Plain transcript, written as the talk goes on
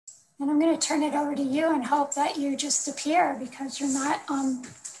And I'm going to turn it over to you and hope that you just appear because you're not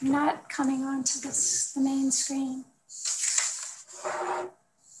coming onto the main screen.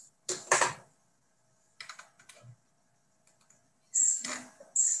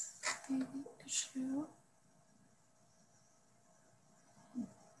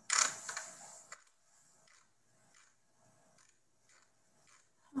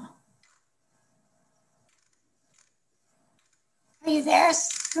 Are you there,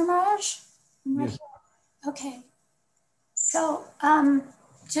 Gurmaj? Yes. Okay. So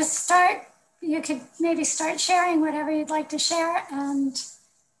just start, you could maybe start sharing whatever you'd like to share. And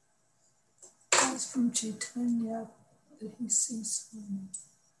that's from Chaitanya, he sees Swami.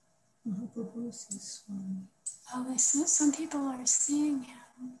 Mahaprabhu sees Swami. Oh, some people are seeing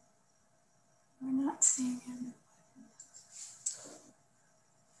him. We're not seeing him.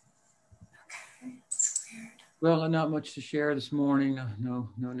 Okay, it's weird. Well, not much to share this morning. No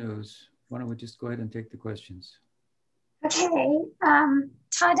news. Why don't we just go ahead and take the questions? Okay,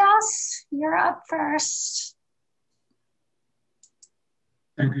 Tadas, you're up first.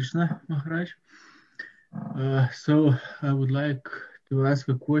 Hare Krishna, Maharaj. So I would like to ask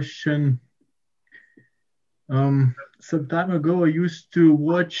a question. Some time ago, I used to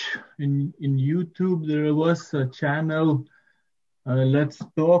watch in YouTube. There was a channel, Let's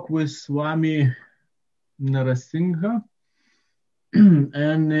Talk with Swami Narasingha,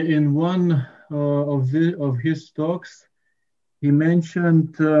 and in one of his talks, he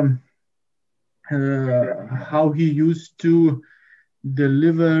mentioned how he used to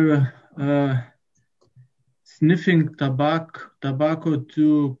deliver sniffing tobacco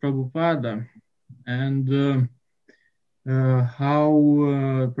to Prabhupada, and how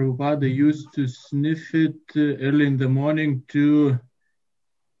Prabhupada used to sniff it early in the morning to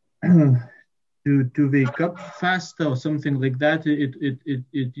wake up faster or something like that.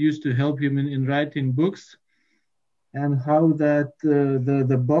 It used to help him in writing books, and how that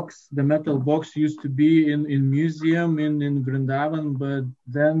the metal box used to be in museum in Vrindavan, but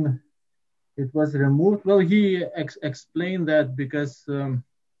then it was removed. Well, he explained that because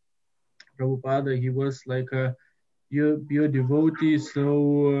Prabhupada, he was like a pure devotee,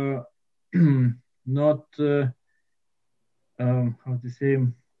 so not how to say,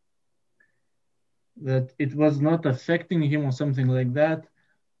 that it was not affecting him or something like that.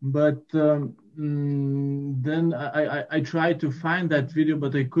 But then I tried to find that video,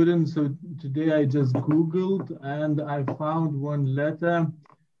 but I couldn't. So today I just Googled and I found one letter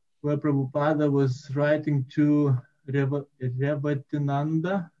where Prabhupada was writing to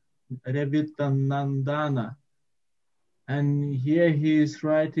Revitanandana. And here he is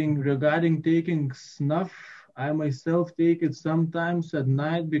writing regarding taking snuff. I myself take it sometimes at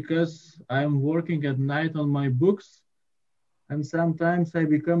night because I'm working at night on my books, and sometimes I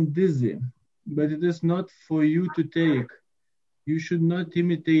become dizzy. But it is not for you to take. You should not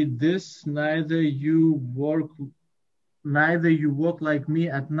imitate this, neither you walk like me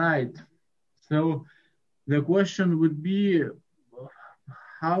at night. So the question would be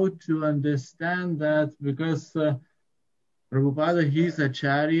how to understand that, because Prabhupada, he's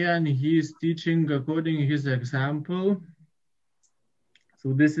Acharya and he's teaching according to his example.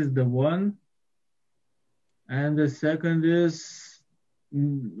 So this is the one. And the second is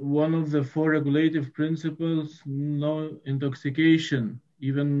one of the four regulative principles, no intoxication,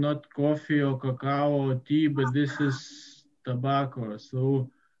 even not coffee or cacao or tea, but this is tobacco.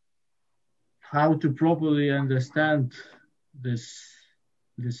 So how to properly understand this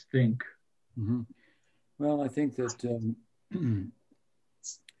thing? Mm-hmm. Well, I think that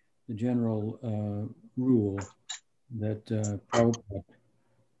the general rule that Prabhupada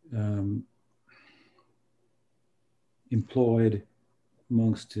employed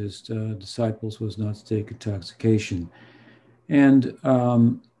amongst his disciples was not to take intoxication. And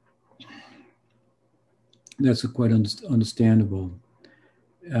that's quite understandable.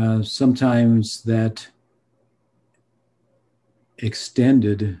 Sometimes that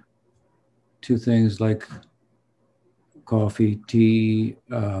extended to things like coffee, tea,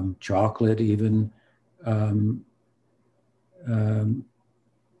 chocolate even,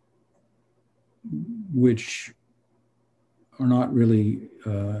 which are not really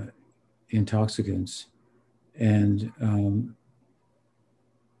intoxicants. And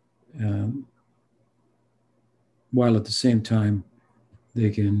while at the same time,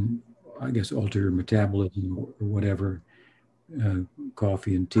 they can, I guess, alter your metabolism or whatever,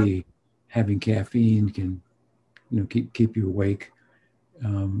 coffee and tea. Having caffeine can, keep you awake,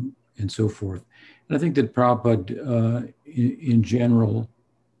 and so forth. And I think that Prabhupada, in general,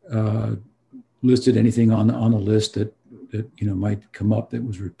 listed anything on a list that that might come up that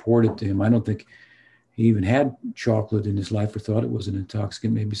was reported to him. I don't think he even had chocolate in his life or thought it was an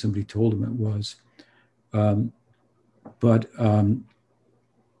intoxicant. Maybe somebody told him it was. But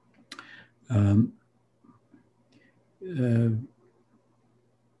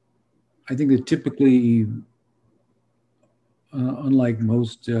I think that typically, unlike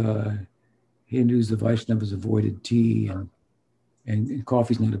most Hindus, the Vaishnavas avoided tea, and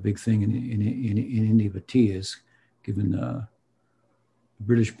coffee is not a big thing in India, but tea is, given the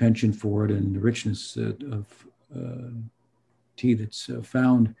British penchant for it and the richness of tea that's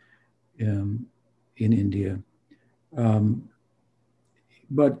found in India.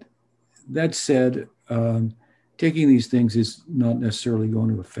 But that said, taking these things is not necessarily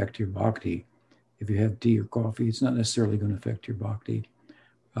going to affect your bhakti. If you have tea or coffee, it's not necessarily going to affect your bhakti.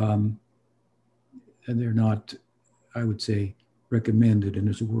 And they're not, I would say, recommended. And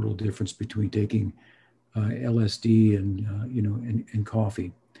there's a world difference between taking LSD and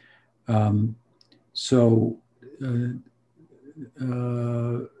coffee.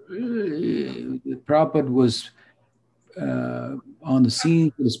 Prabhupada was on the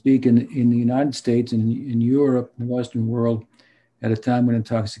scene, so to speak, in the United States and in Europe, in the Western world, at a time when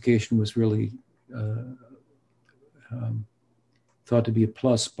intoxication was really thought to be a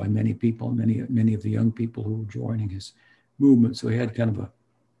plus by many people, many of the young people who were joining his movement. So he had kind of a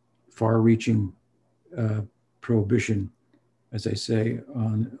far-reaching prohibition, as I say,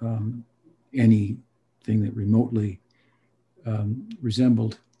 on anything that remotely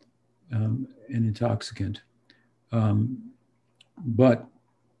resembled an intoxicant. But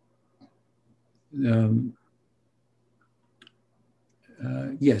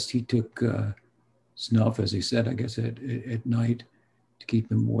yes, he took snuff, as he said, I guess, at night to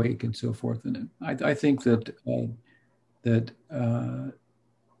keep him awake and so forth. And I think that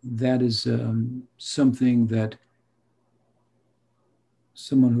that is something that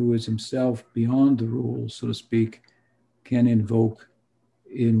someone who is himself beyond the rules, so to speak, can invoke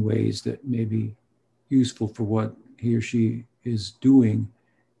in ways that may be useful for what he or she is doing,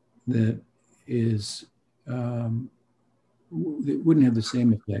 that is that wouldn't have the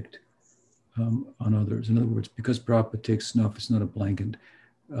same effect on others. In other words, because Prabhupada takes snuff, it's not a blanket,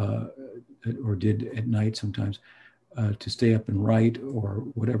 or did at night sometimes, to stay up and write or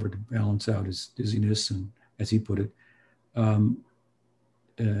whatever to balance out his dizziness, and as he put it,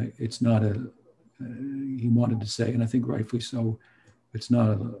 it's not he wanted to say, and I think rightfully so, it's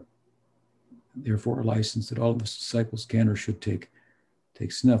not therefore a license that all of his disciples can or should take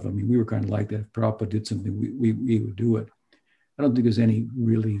snuff. I mean, we were kind of like that. If Prabhupada did something, we would do it. I don't think there's any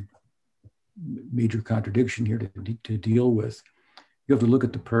really major contradiction here to deal with. You have to look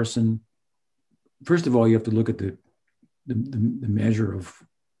at the person. First of all, you have to look at the measure of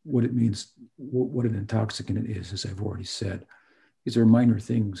what it means, what an intoxicant it is, as I've already said. These are minor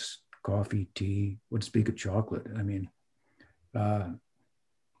things: coffee, tea, what to speak of chocolate. I mean,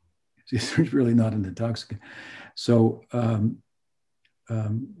 it's really not an intoxicant. So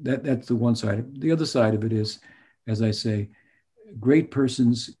that's the one side. The other side of it is, as I say, great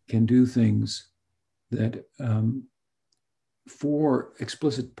persons can do things that for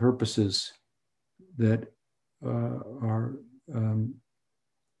explicit purposes that are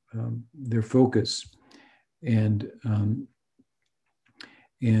their focus, and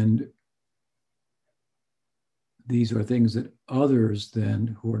these are things that others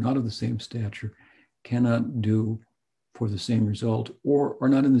then, who are not of the same stature, cannot do for the same result, or are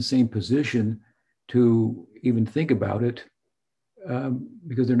not in the same position to even think about it,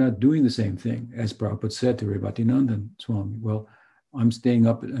 because they're not doing the same thing. As Prabhupada said to Bhaktinandan Swami, well, I'm staying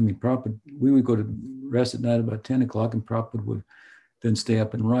up, Prabhupada, we would go to rest at night about 10 o'clock, and Prabhupada would then stay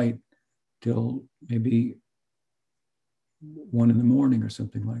up and write till maybe 1 in the morning or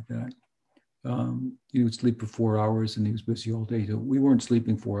something like that. He would sleep for 4 hours, and he was busy all day. So we weren't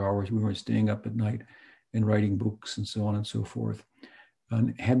sleeping 4 hours. We weren't staying up at night and writing books and so on and so forth.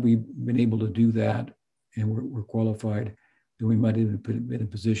 And had we been able to do that and we're qualified, then we might have been in a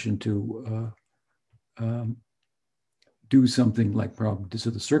position to do something like Prabhupada. So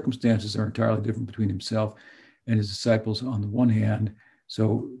the circumstances are entirely different between himself and his disciples on the one hand.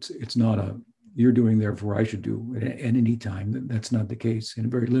 So it's not a, you're doing therefore I should do at any time. That's not the case. In a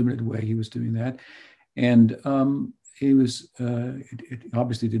very limited way, he was doing that. And he was, it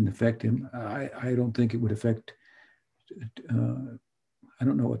obviously didn't affect him. I don't think it would affect, I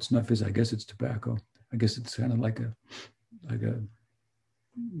don't know what snuff is. I guess it's tobacco. I guess it's kind of like a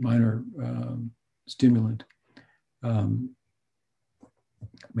minor stimulant. I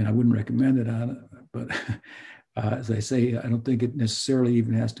wouldn't recommend it on, but as I say, I don't think it necessarily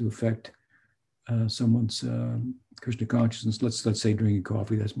even has to affect someone's Krishna consciousness, let's say drinking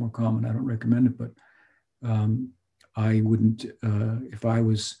coffee, that's more common. I don't recommend it, but I wouldn't, if I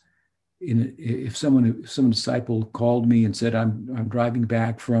was if some disciple called me and said, I'm driving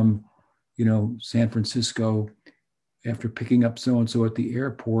back from, San Francisco after picking up so-and-so at the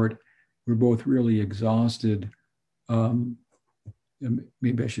airport, we're both really exhausted.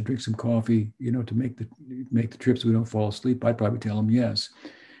 Maybe I should drink some coffee, to make the trip so we don't fall asleep. I'd probably tell them yes.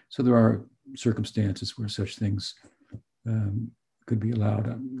 So there are circumstances where such things could be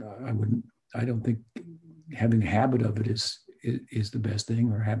allowed. I don't think having a habit of it is the best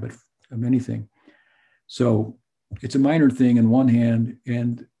thing, or habit of anything. So it's a minor thing in one hand,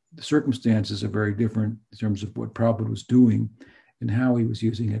 and the circumstances are very different in terms of what Prabhupada was doing and how he was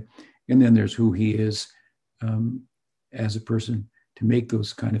using it. And then there's who he is as a person to make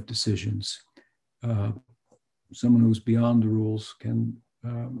those kind of decisions. Someone who's beyond the rules can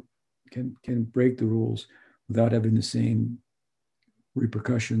break the rules without having the same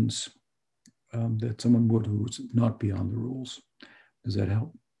repercussions that someone would who's not beyond the rules. Does that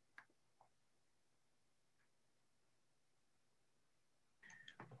help?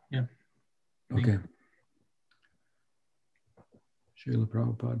 Yeah. Okay. Srila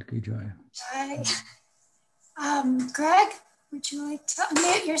Prabhupada Ki Jai. Hi. Greg, would you like to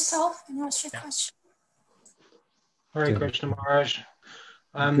unmute yourself and ask your question? Hare Krishna Maharaj.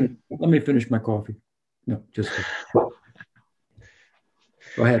 Let me finish my coffee. No, just go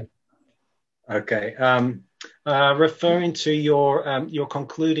ahead. Okay. Referring to your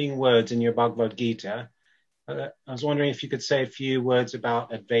concluding words in your Bhagavad Gita, I was wondering if you could say a few words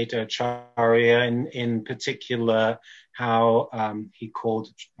about Advaita Acharya, in particular how he called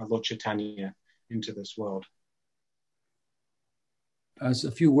Lord Chaitanya into this world. A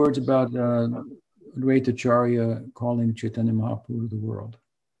few words about Advaita Acharya calling Chaitanya Mahaprabhu to the world.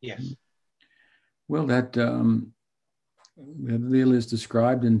 Yes. Well, that Leela is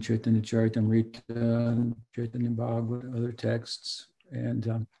described in Chaitanya Charitamrita, Chaitanya Bhagavad, other texts,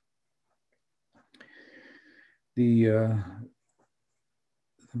 and the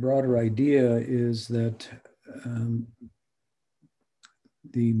broader idea is that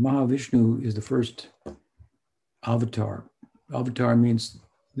the Mahavishnu is the first avatar. Avatar means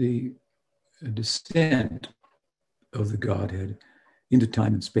the descent of the Godhead into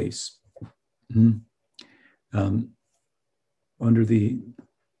time and space. Under the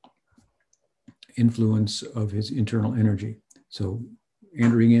influence of his internal energy. So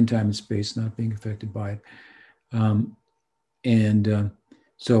entering in time and space, not being affected by it.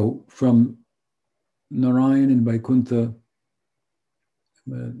 So from Narayan and Vaikuntha,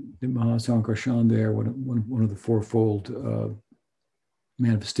 the Mahasankarshan there, one of the fourfold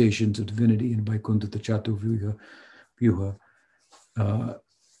manifestations of divinity in Vaikuntha, the Chaturvyuha,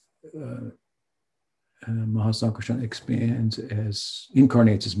 Mahasankarshan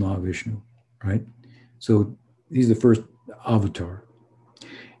incarnates as Mahavishnu, right? So he's the first avatar.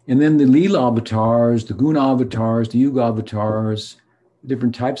 And then the Leela avatars, the Guna avatars, the Yuga avatars,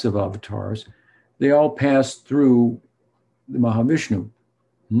 different types of avatars, they all pass through the Mahavishnu.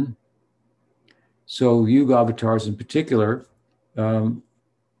 So Yuga avatars in particular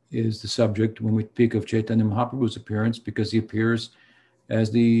is the subject when we speak of Chaitanya Mahaprabhu's appearance, because he appears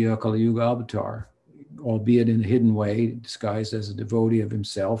as the Kali Yuga avatar, albeit in a hidden way, disguised as a devotee of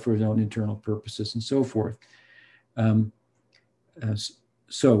himself for his own internal purposes and so forth.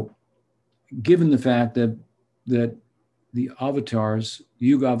 So given the fact that the avatars,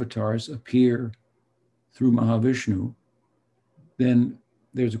 Yuga avatars, appear through Mahavishnu, then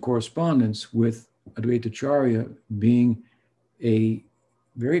there's a correspondence with Advaita Acharya being a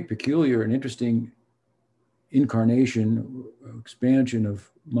very peculiar and interesting incarnation, expansion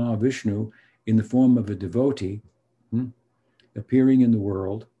of Mahavishnu in the form of a devotee appearing in the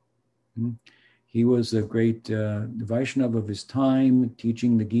world. He was a great Vaishnava of his time,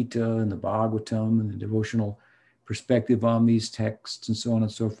 teaching the Gita and the Bhagavatam and the devotional perspective on these texts and so on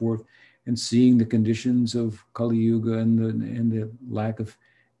and so forth, and seeing the conditions of Kali Yuga and the lack of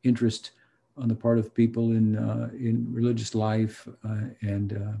interest on the part of people in religious life and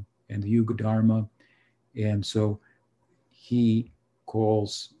the Yuga Dharma. And so he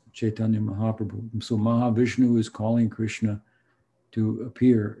calls Chaitanya Mahaprabhu. So Mahavishnu is calling Krishna to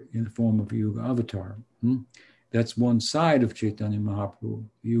appear in the form of a Yuga avatar. That's one side of Chaitanya Mahaprabhu,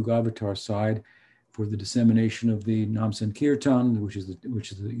 the Yuga avatar side, for the dissemination of the Nam Sankirtan, which is the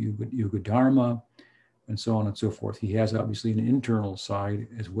Yuga Dharma, and so on and so forth. He has obviously an internal side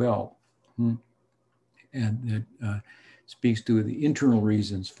as well, and that speaks to the internal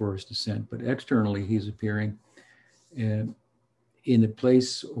reasons for his descent. But externally, he's appearing in the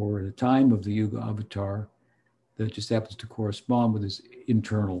place or the time of the Yuga avatar that just happens to correspond with his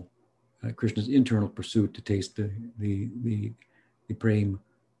internal, Krishna's internal pursuit to taste the prem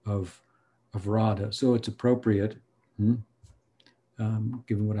of Radha. So it's appropriate,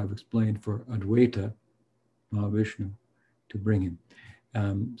 given what I've explained, for Advaita Mahavishnu to bring him.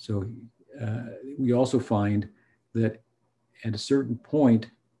 So we also find that at a certain point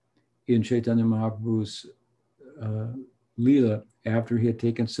in Chaitanya Mahaprabhu's Leela, after he had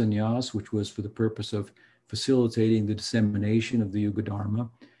taken sannyas, which was for the purpose of facilitating the dissemination of the Yuga Dharma,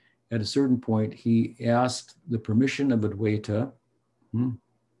 at a certain point he asked the permission of Advaita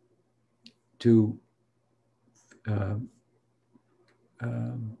to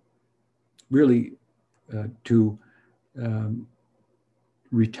really to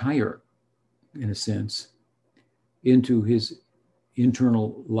retire, in a sense, into his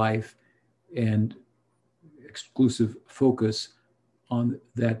internal life and exclusive focus on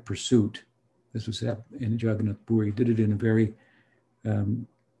that pursuit. This was in Jagannath Puri. He did it in a very kind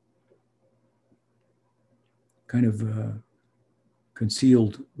of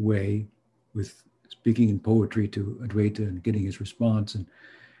concealed way, with speaking in poetry to Advaita and getting his response. And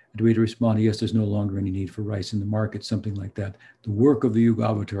Advaita responded, yes, there's no longer any need for rice in the market, something like that. The work of the Yuga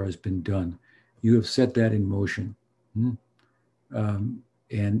Avatar has been done. You have set that in motion.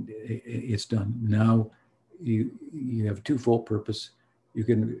 And it's done. Now you have twofold purpose. You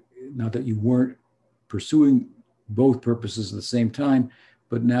can, not that you weren't pursuing both purposes at the same time,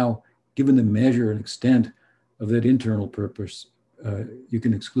 but now, given the measure and extent of that internal purpose, you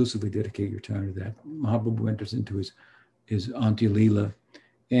can exclusively dedicate your time to that. Mahaprabhu enters into his Antya Leela,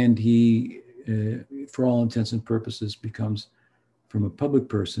 and he, for all intents and purposes, becomes, from a public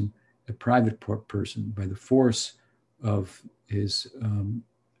person, a private person by the force of his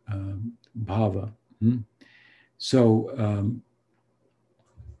bhava. So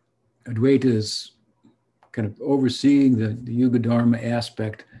Advaita is kind of overseeing the Yuga Dharma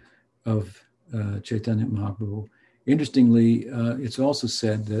aspect of Chaitanya Mahaprabhu. Interestingly, it's also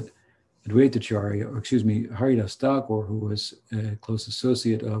said that Advaitacharya, or excuse me, Haridas Thakur, who was a close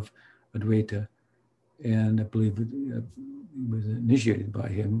associate of Advaita, and I believe he was initiated by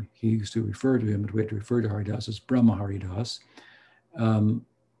him, he used to refer to him, Advaita referred to Haridas as Brahma Haridas. And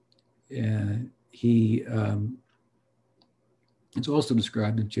he it's also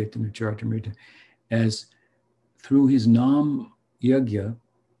described in Chaitanya Charitamrita as, through his Nam Yagya,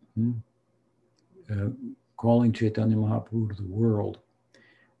 calling Chaitanya Mahaprabhu to the world,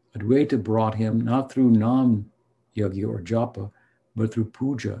 Advaita brought him not through Nam Yagya or Japa, but through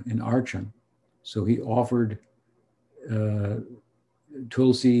Puja and Archan. So he offered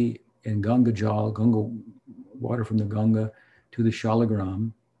Tulsi and Ganga Jal, Ganga water from the Ganga, to the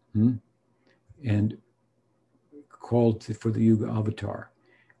Shalagram, and called for the Yuga Avatar.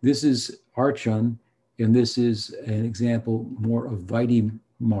 This is Archan, and this is an example more of Vaidhi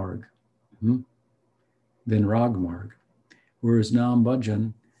Marg than Rag Marg, whereas Nam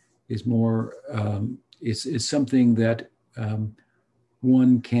Bhajan is more, is something that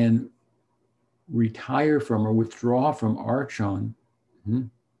one can retire from or withdraw from Archan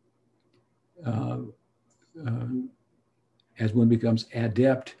as one becomes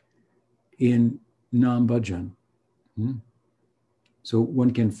adept in Nam Bhajan. So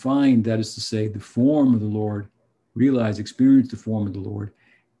one can find, that is to say, the form of the Lord, realize, experience the form of the Lord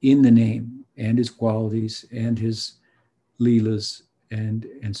in the name and his qualities and his leelas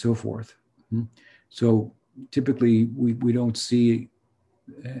and so forth. So typically we don't see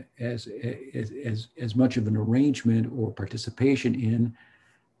as much of an arrangement or participation in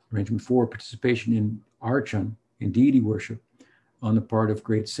Archan, in deity worship, on the part of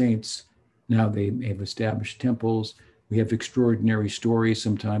great saints. Now they have established temples. We have extraordinary stories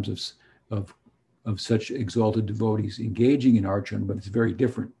sometimes of such exalted devotees engaging in Archan, but it's very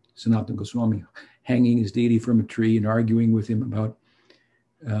different. Sanatana Goswami hanging his deity from a tree and arguing with him about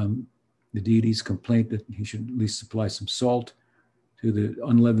the deity's complaint that he should at least supply some salt to the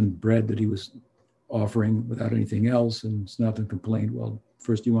unleavened bread that he was offering without anything else. And Sanatana complained, well,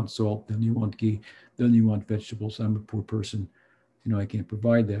 first you want salt, then you want ghee, then you want vegetables. I'm a poor person, I can't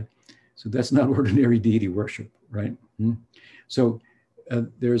provide that. So that's not ordinary deity worship, right? So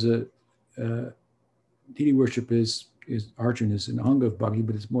there's a deity worship is Archan is an anga of bhakti,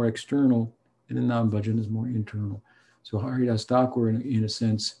 but it's more external, and the Nam Bhajan is more internal. So Haridas Thakur, in a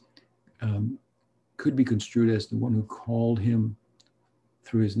sense, could be construed as the one who called him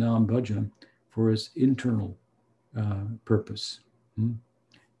through his Nam Bhajan for his internal purpose,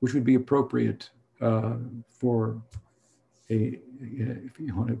 which would be appropriate for if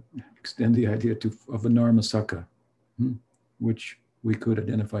you want to extend the idea of a Narmasaka, which we could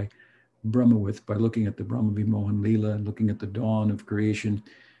identify Brahma with by looking at the Brahma Vimohan Leela and looking at the dawn of creation,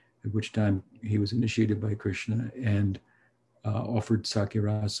 at which time he was initiated by Krishna and offered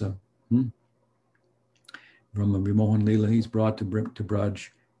Sakyarasa. Brahma Vimohan Leela, he's brought to Braj.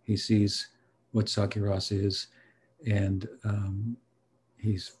 He sees what Sakyarasa is, and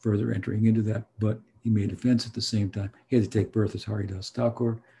he's further entering into that, but he made defense at the same time. He had to take birth as Haridas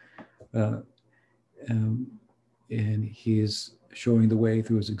Thakur, and he is showing the way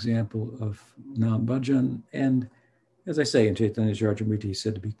through his example of Nam Bhajan. And as I say, in Chaitanya Charitamrita, he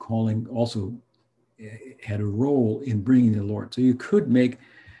said to be calling also had a role in bringing the Lord. So you could make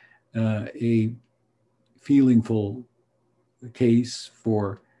a feelingful case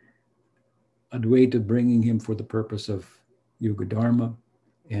for Advaita bringing him for the purpose of Yuga Dharma,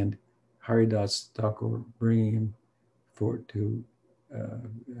 and Haridas Thakur bringing him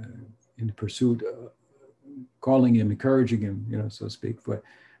in pursuit, calling him, encouraging him, so to speak, for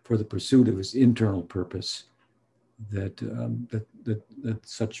the pursuit of his internal purpose. That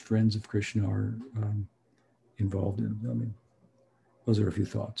such friends of Krishna are involved in. I mean, those are a few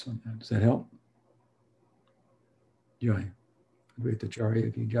thoughts on that. Does that help? Jai. Advaita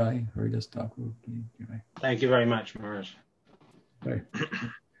Acharya ki Jai. Haridas Thakur ki Jai. Thank you very much, Maharaj. Right.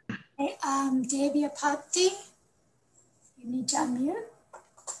 Hey, Devya Bhakti, you need to unmute.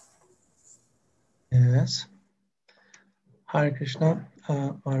 Yes. Hare Krishna.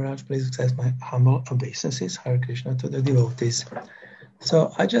 Maharaj, please accept my humble obeisances. Hare Krishna to the devotees.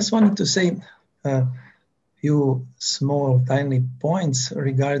 So I just wanted to say a few small, tiny points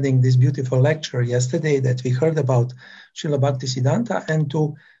regarding this beautiful lecture yesterday that we heard about Srila Bhaktisiddhanta, and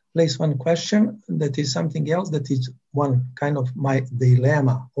to place one question that is something else that is one kind of my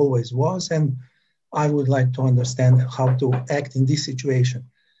dilemma always was, and I would like to understand how to act in this situation.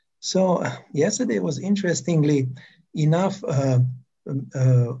 So yesterday was interestingly enough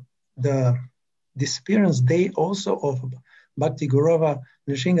the disappearance day also of Bhakti Gurava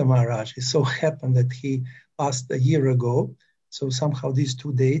Nrsinga Maharaj. It so happened that he passed a year ago. So somehow these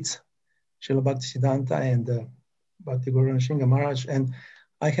two dates, Srila Bhaktisiddhanta and Bhakti Gurava Nrsinga Maharaj, and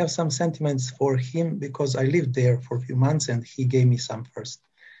I have some sentiments for him because I lived there for a few months and he gave me some first.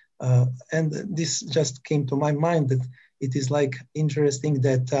 And this just came to my mind that it is like interesting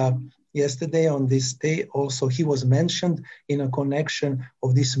that yesterday on this day also he was mentioned in a connection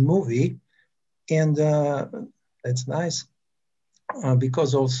of this movie, and that's nice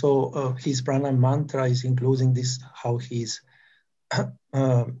because also his pranam mantra is including this, how he's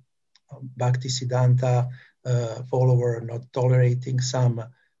Bhaktisiddhanta follower, not tolerating some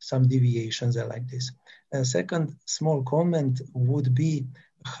deviations like this. A second small comment would be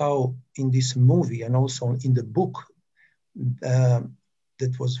how in this movie and also in the book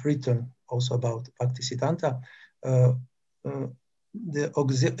that was written also about Bhaktisiddhanta,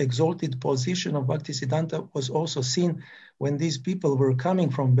 the exalted position of Bhaktisiddhanta was also seen when these people were coming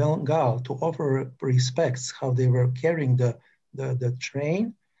from Bengal to offer respects, how they were carrying the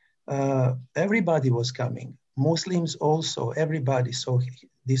train. Everybody was coming, Muslims also, everybody. So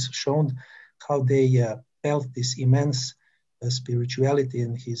this showed how they felt this immense spirituality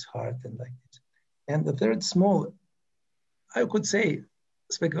in his heart and like this. And the third small, I could say,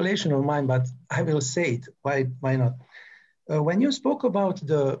 speculation of mine, but I will say it. Why not? When you spoke about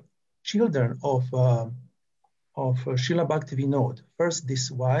the children of Srila Bhakti Vinod, first this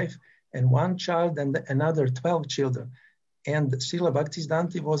wife and one child and another 12 children, and Srila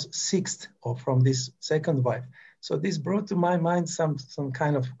Bhaktisiddhanta was sixth from this second wife. So this brought to my mind some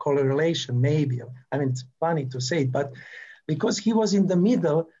kind of correlation, maybe. I mean, it's funny to say it, but because he was in the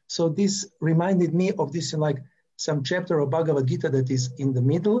middle, so this reminded me of this like some chapter of Bhagavad Gita that is in the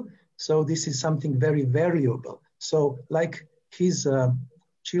middle. So this is something very valuable. So like his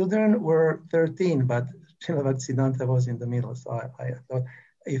children were 13, but Srila Bhaktisiddhanta was in the middle. So I thought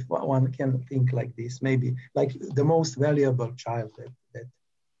if one can think like this, maybe like the most valuable child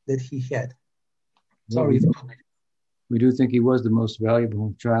that he had. Sorry. We do think he was the most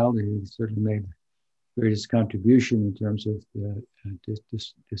valuable child. He certainly made the greatest contribution in terms of the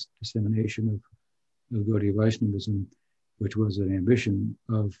dissemination of Gaudiya Vaishnavism, which was an ambition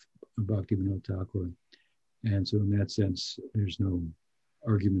of Bhakti Vinod Thakur. And so in that sense, there's no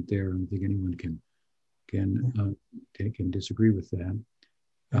argument there. I don't think anyone can disagree with that.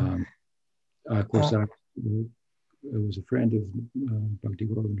 Of course, I was a friend of Bhakti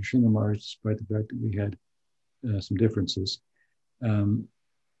Gurava Nrsinga Maharaj, despite the fact that we had some differences.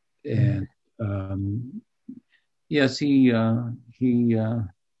 Yes, he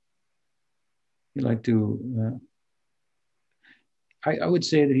liked to. I would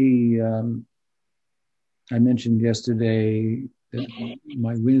say that I mentioned yesterday that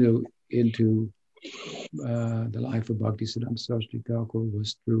my window into the life of Bhaktisiddhanta Saraswati Thakur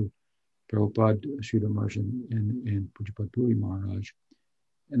was through Prabhupada, Sridhar Maharaj, and Pujapad Puri Maharaj.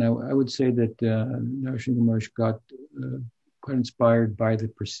 And I would say that Narasimha Maharaj got quite inspired by the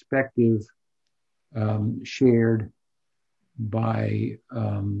perspective shared by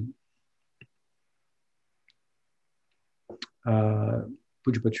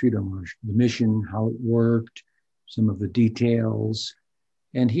Pujapad Sridhar Maharaj, the mission, how it worked, some of the details.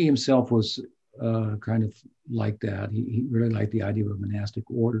 And he himself was kind of like that. He really liked the idea of a monastic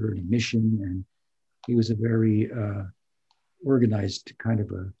order and a mission, and he was a very organized kind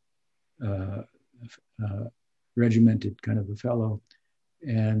of a regimented kind of a fellow.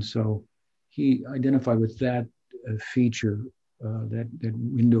 And so he identified with that feature, that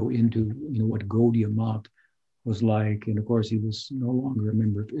window into what Gaudiya Mat was like. And of course, he was no longer a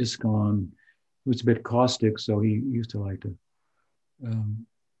member of ISKCON. It was a bit caustic, so he used to like to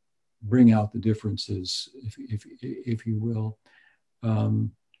bring out the differences, if you will.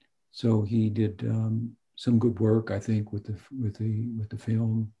 So he did some good work, I think, with the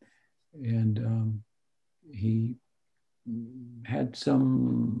film, and he had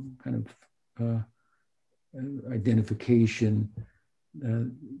some kind of identification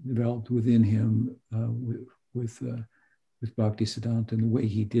developed within him with Bhaktisiddhanta and the way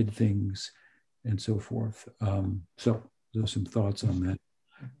he did things and so forth. So those are some thoughts on that.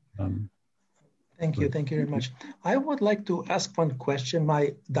 Thank you very much. I would like to ask one question,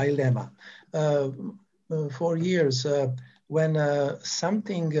 my dilemma. For years, when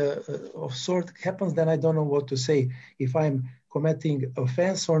something of sort happens, then I don't know what to say, if I'm committing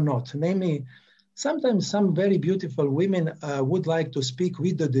offense or not. Namely, sometimes some very beautiful women would like to speak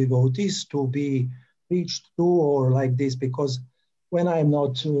with the devotees to be preached to or like this, because when I'm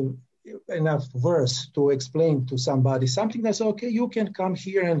not enough verse to explain to somebody something, that's okay, you can come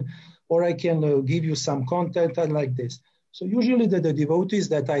here or I can give you some content and like this. So usually the devotees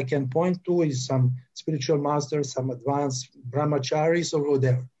that I can point to is some spiritual masters, some advanced brahmacharis or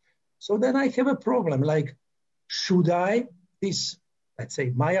whatever. So then I have a problem, like, should I, this, let's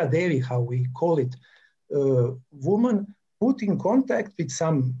say, Maya Devi, how we call it, woman, put in contact with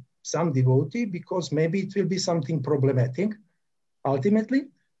some devotee, because maybe it will be something problematic, ultimately.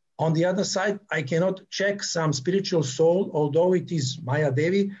 On the other side, I cannot check some spiritual soul, although it is Maya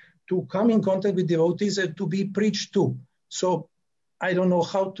Devi, to come in contact with devotees and to be preached to. So I don't know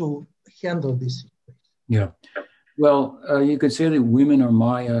how to handle this. Yeah. Well, you could say that women are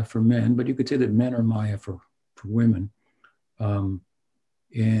Maya for men, but you could say that men are Maya for women. And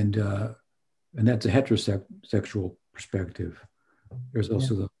that's a heterosexual perspective. There's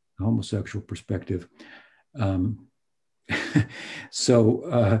also the homosexual perspective.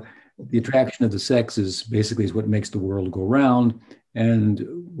 So the attraction of the sexes basically is what makes the world go round. And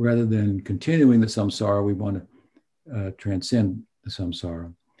rather than continuing the samsara, we want to transcend the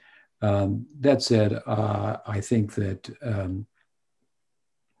samsara. That said, I think that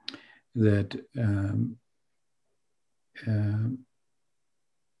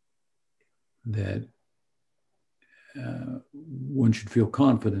one should feel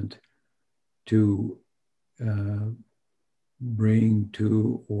confident to bring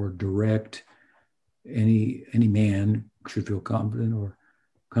to or direct any man should feel confident or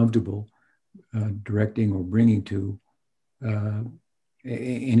comfortable directing or bringing to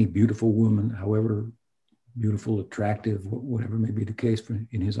any beautiful woman, however beautiful, attractive, whatever may be the case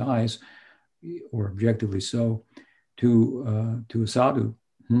in his eyes, or objectively so, to a sadhu,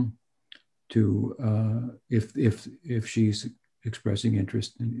 if she's expressing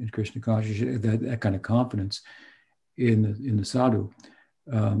interest in Krishna consciousness, that kind of confidence in the sadhu,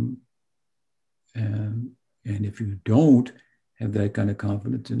 and if you don't have that kind of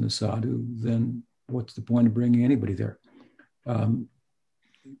confidence in the sadhu, then what's the point of bringing anybody there?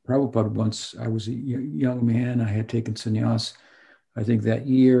 Prabhupada, once I was a young man, I had taken sannyas, I think that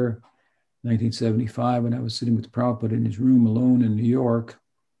year, 1975, when I was sitting with Prabhupada in his room alone in New York,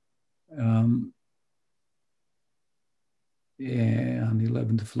 on the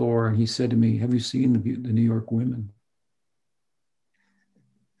 11th floor, and he said to me, "Have you seen the New York women?"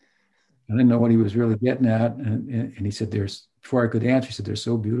 I didn't know what he was really getting at, and he said, before I could answer, he said, "They're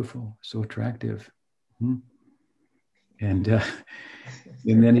so beautiful, so attractive." And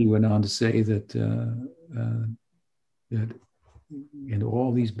then he went on to say that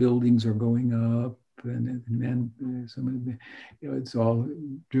all these buildings are going up, and then it's all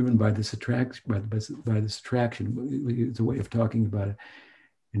driven by this attraction. By this attraction, it's a way of talking about it.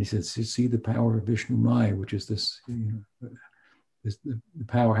 And he says, "See the power of Vishnu Maya, which is this the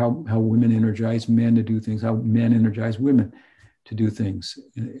power, how women energize men to do things, how men energize women to do things,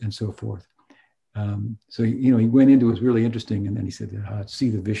 and so forth. So he went into it, was really interesting, and then he said, "See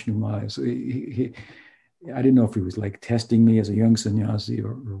the Vishnu Maya." So I didn't know if he was like testing me as a young sannyasi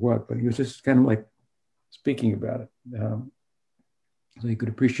or what, but he was just kind of like speaking about it, so he could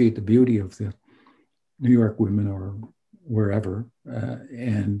appreciate the beauty of the New York women or wherever,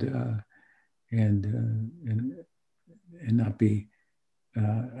 and not be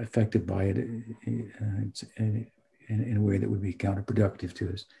affected by it in a way that would be counterproductive to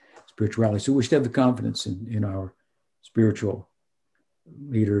his spirituality. So we should have the confidence in our spiritual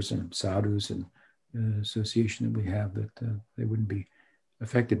leaders and sadhus and association that we have, that they wouldn't be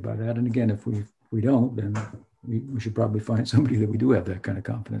affected by that. And again, if we don't, then we should probably find somebody that we do have that kind of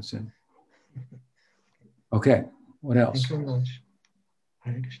confidence in. Okay, what else? Thank you very much.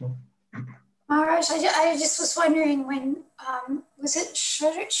 Hare Krishna. Maharaj, I just was wondering when, was it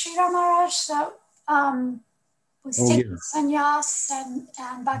Sridhar Maharaj that was taking sannyas and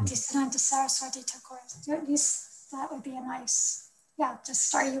Bhaktisiddhanta Saraswati took over? At least that would be a nice,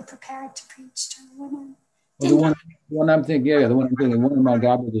 just are you prepared to preach to women? Well, the one I'm thinking, one of my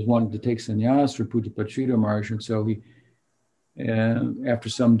godbrothers wanted to take sannyas for Pujapat Sridhar Maharaj, and so he, after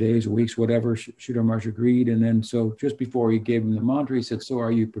some days, weeks, whatever, Sridhar Maharaj agreed, and then so just before he gave him the mantra, he said, "So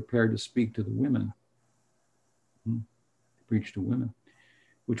are you prepared to speak to the women? Preach to women?"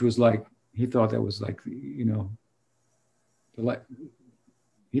 Which was like, he thought that was like, he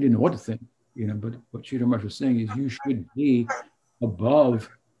didn't know what to think, but what Sridhar Maharaj was saying is you should be above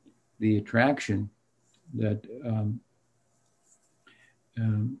the attraction that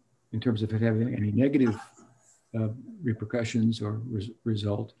in terms of it having any negative repercussions or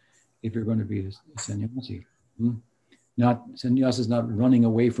result if you're going to be a sannyasi. Sannyasa is not running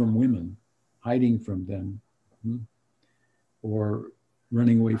away from women, hiding from them, or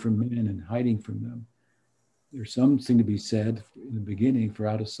running away from men and hiding from them. There's something to be said in the beginning for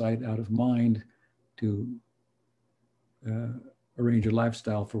out of sight, out of mind, to arrange a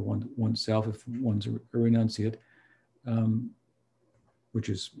lifestyle for oneself if one's a renunciate, which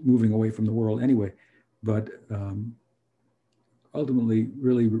is moving away from the world anyway. But ultimately,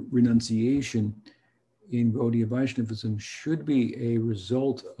 really, renunciation in Gaudiya Vaishnavism should be a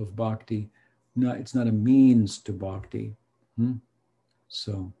result of bhakti. It's not a means to bhakti.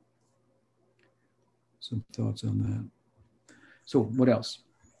 So, some thoughts on that. So, what else?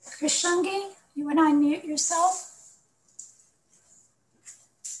 Krishnangi, you want to unmute yourself?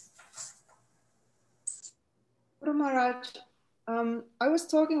 Guru Maharaj, I was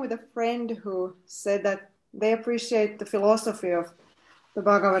talking with a friend who said that they appreciate the philosophy of the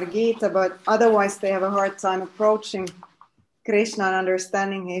Bhagavad Gita, but otherwise they have a hard time approaching Krishna and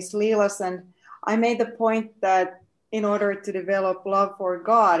understanding his leelas. And I made the point that in order to develop love for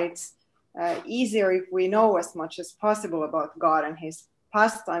God, it's easier if we know as much as possible about God and his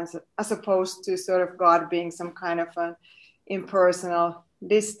pastimes, as opposed to sort of God being some kind of an impersonal,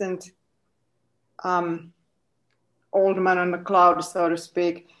 distant old man on the cloud, so to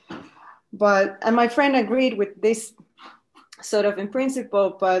speak. And my friend agreed with this sort of in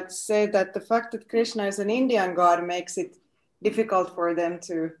principle, but said that the fact that Krishna is an Indian god makes it difficult for them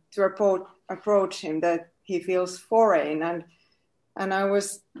to approach him, that he feels foreign. And I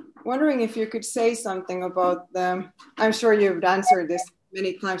was wondering if you could say something about I'm sure you've answered this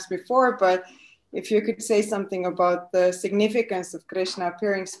many times before, but if you could say something about the significance of Krishna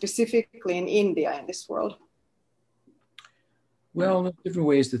appearing specifically in India in this world. Well, there's different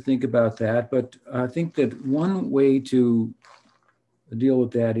ways to think about that, but I think that one way to deal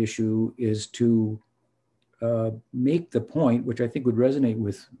with that issue is to make the point, which I think would resonate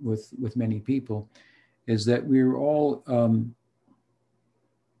with many people, is that we're all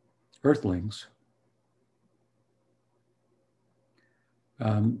earthlings.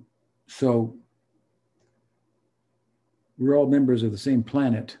 So we're all members of the same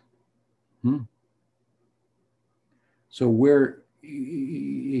planet. So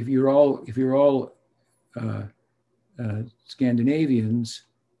if you're all Scandinavians,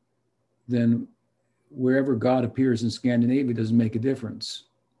 then wherever God appears in Scandinavia doesn't make a difference,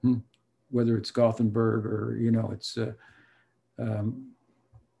 whether it's Gothenburg or it's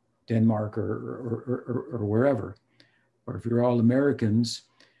Denmark or wherever. Or if you're all Americans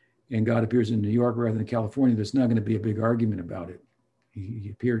and God appears in New York rather than California, there's not going to be a big argument about it. He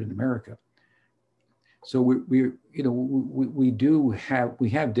appeared in America. So we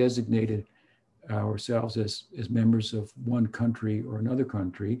have designated ourselves as members of one country or another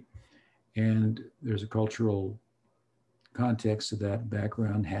country, and there's a cultural context to that,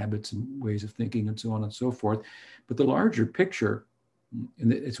 background, habits, and ways of thinking, and so on and so forth. But the larger picture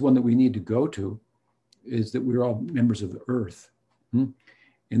and it's one that we need to go to, is that we're all members of the earth. And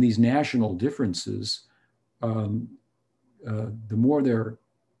these national differences, the more they're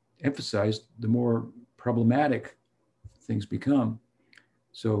emphasized, the more problematic things become.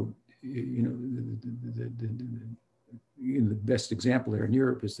 So, the best example there in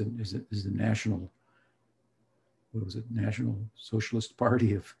Europe is the national, what was it, National Socialist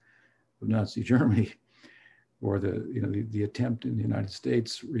Party of Nazi Germany, or the attempt in the United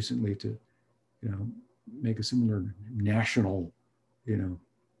States recently to, make a similar national,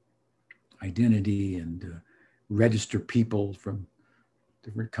 identity and register people from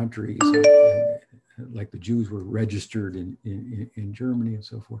different countries, like the Jews were registered in Germany and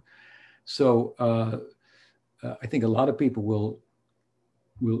so forth. So I think a lot of people will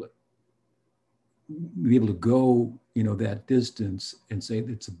be able to go, that distance and say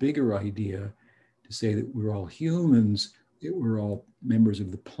that it's a bigger idea to say that we're all humans, that we're all members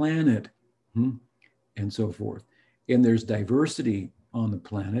of the planet, and so forth. And there's diversity on the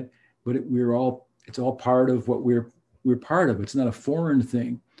planet, but it's all part of what we're part of. It's not a foreign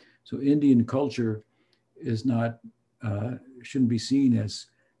thing. So Indian culture is not, shouldn't be seen as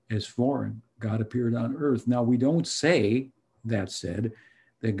foreign. God appeared on earth. Now, we don't say, that said,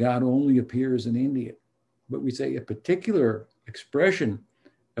 that God only appears in India, but we say a particular expression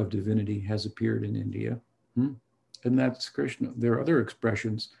of divinity has appeared in India, and that's Krishna. There are other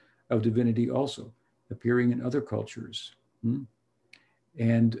expressions of divinity also appearing in other cultures.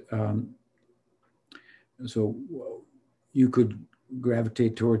 And so you could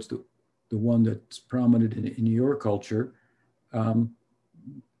gravitate towards the one that's prominent in your culture,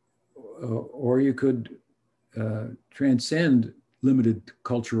 or you could transcend limited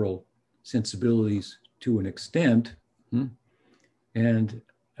cultural sensibilities to an extent, and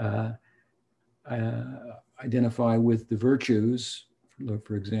identify with the virtues,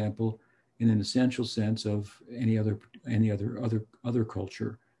 for example, in an essential sense of any other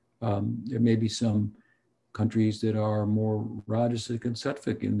culture. There may be some countries that are more rajasic and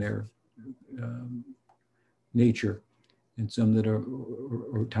sattvic in their nature, and some that are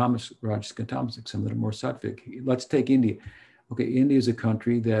or rajasic and tamasic, some that are more sattvic. Let's take India. Okay, India is a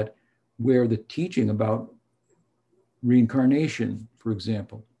country where the teaching about reincarnation, for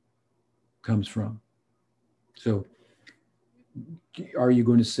example, comes from. So are you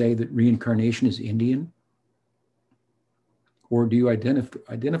going to say that reincarnation is Indian? Or do you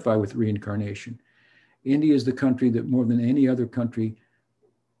identify with reincarnation? India is the country that more than any other country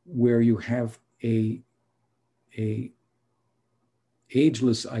where you have a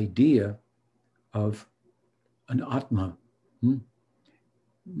ageless idea of an Atma.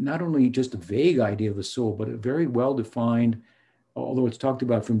 Not only just a vague idea of the soul, but a very well-defined, although it's talked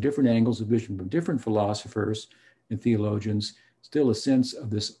about from different angles of vision, from different philosophers and theologians, still a sense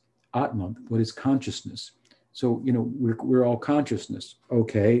of this Atma, what is consciousness. So, we're all consciousness.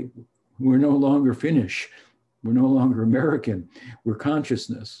 Okay, we're no longer Finnish. We're no longer American. We're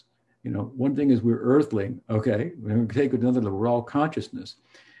consciousness. One thing is we're earthling. Okay, we're take another level. We're all consciousness.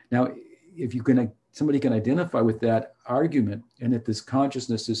 Now, if somebody can identify with that argument, and that this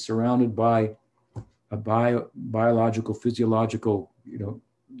consciousness is surrounded by a biological, physiological,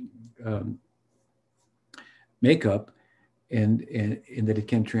 makeup, and that it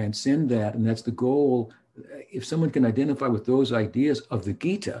can transcend that, and that's the goal. If someone can identify with those ideas of the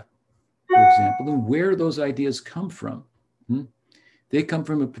Gita, for example, then where do those ideas come from? They come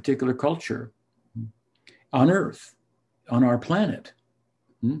from a particular culture on Earth, on our planet.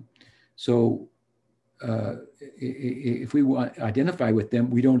 So if we want to identify with them,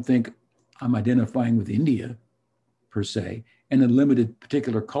 we don't think I'm identifying with India per se, and a limited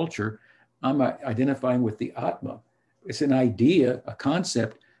particular culture. I'm identifying with the Atma. It's an idea, a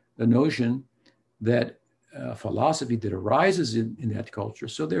concept, a notion, that philosophy that arises in that culture.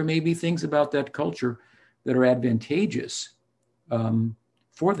 So there may be things about that culture that are advantageous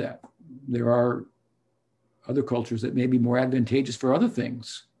for that. There are other cultures that may be more advantageous for other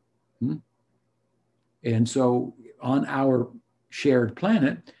things. And so on our shared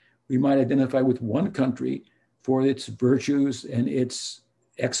planet, we might identify with one country for its virtues and its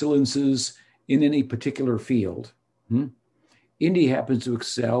excellences in any particular field. India happens to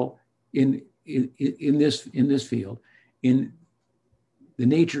excel in this field, in the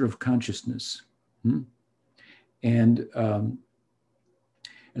nature of consciousness. And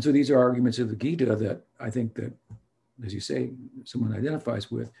so these are arguments of the Gita that I think that, as you say, someone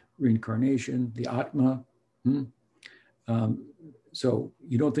identifies with: reincarnation, the Atma. So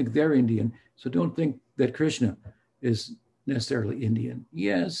you don't think they're Indian, so don't think that Krishna is necessarily Indian.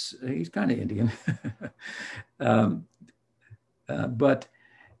 Yes, he's kind of Indian. but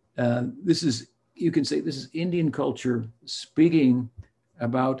this is, you can say this is Indian culture speaking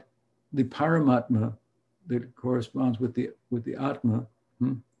about the Paramatma that corresponds with the Atma,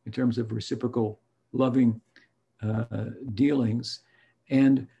 in terms of reciprocal loving dealings.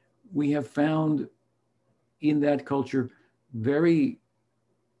 And we have found in that culture very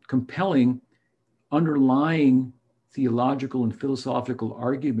compelling underlying theological and philosophical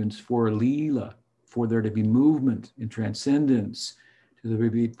arguments for Leela, for there to be movement in transcendence, for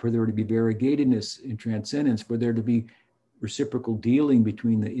there to be variegatedness in transcendence, for there to be reciprocal dealing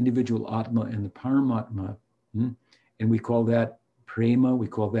between the individual Atma and the Paramatma. And we call that prema, we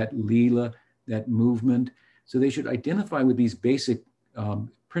call that Leela, that movement. So they should identify with these basic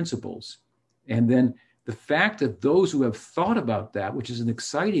principles. And then the fact that those who have thought about that, which is an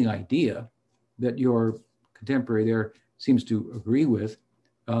exciting idea that your contemporary there seems to agree with,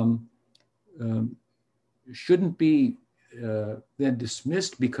 shouldn't be then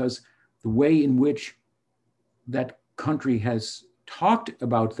dismissed, because the way in which that country has talked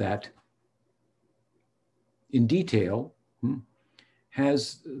about that in detail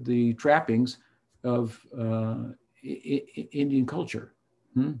has the trappings of Indian culture.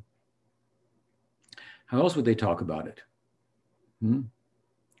 How else would they talk about it?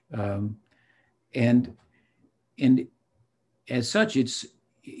 And as such, it's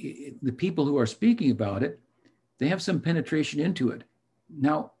the people who are speaking about it, they have some penetration into it.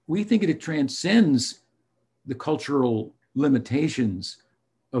 Now, we think it transcends the cultural limitations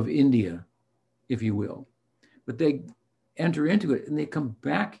of India, if you will, but they enter into it and they come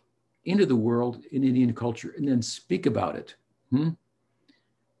back into the world in Indian culture and then speak about it.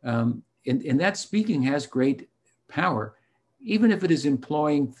 And that speaking has great power, even if it is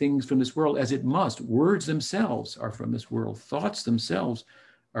employing things from this world, as it must. Words themselves are from this world. Thoughts themselves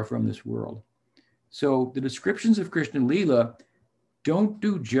are from this world. So the descriptions of Krishna Leela don't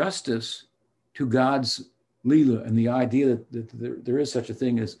do justice to God's Leela and the idea that there is such a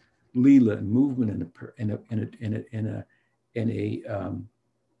thing as Leela and movement in a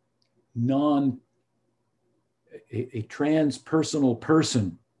transpersonal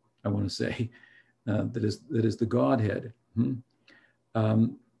person, I want to say, that is the Godhead. The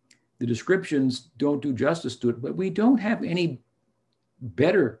descriptions don't do justice to it, but we don't have any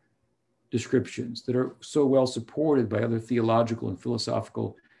better descriptions that are so well supported by other theological and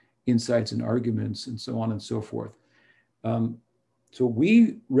philosophical insights and arguments and so on and so forth. So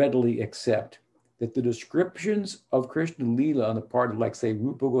we readily accept that the descriptions of Krishna Leela on the part of, like, say,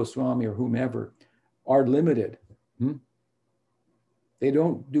 Rupa Goswami or whomever are limited. They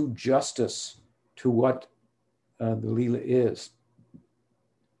don't do justice to what the Leela is.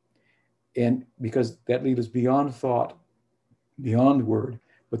 And because that Leela is beyond thought, beyond word,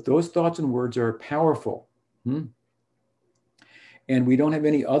 but those thoughts and words are powerful. And we don't have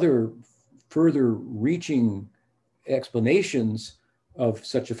any other further reaching explanations of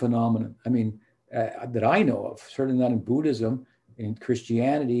such a phenomenon. I mean, that I know of, certainly not in Buddhism, in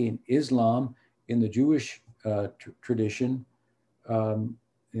Christianity, in Islam, in the Jewish tradition, in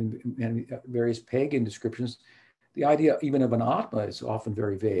various pagan descriptions. The idea even of an Atma is often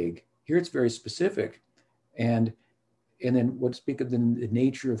very vague. Here it's very specific. And then what speak of the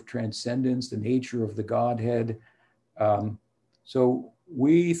nature of transcendence, the nature of the Godhead. So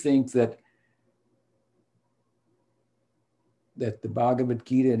we think that the Bhagavad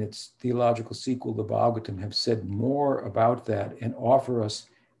Gita and its theological sequel, the Bhagavatam, have said more about that and offer us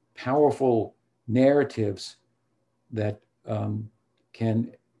powerful narratives that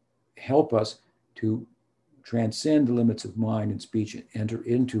can help us to transcend the limits of mind and speech and enter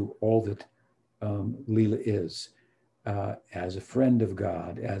into all that Leela is, as a friend of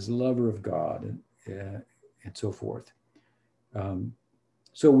God, as a lover of God, and so forth.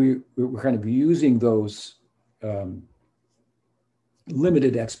 So we're kind of using those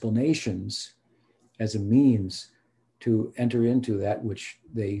limited explanations as a means to enter into that which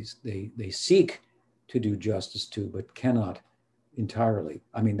they seek to do justice to, but cannot entirely.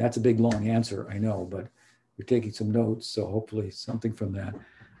 I mean, that's a big, long answer, I know, but we're taking some notes, so hopefully something from that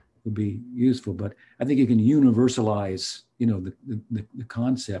would be useful. But I think you can universalize, the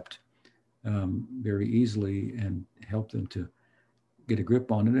concept very easily and help them to get a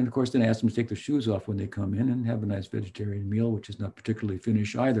grip on it. And of course, then ask them to take their shoes off when they come in and have a nice vegetarian meal, which is not particularly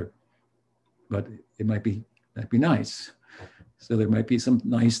Finnish either, but it might be nice. So there might be some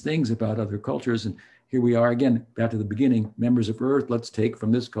nice things about other cultures. And here we are again, back to the beginning, members of Earth. Let's take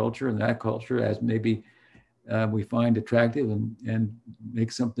from this culture and that culture as maybe we find attractive and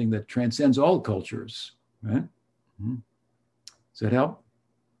make something that transcends all cultures, right? Does that help?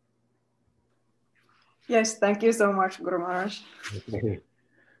 Yes, thank you so much, Guru Maharaj. Okay.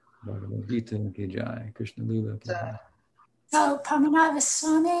 Bhagavad Gita ki jai, Krishna Lila ki jai. So Pamanava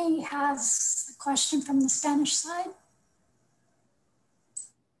Swami has a question from the Spanish side.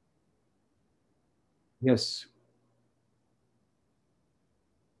 Yes.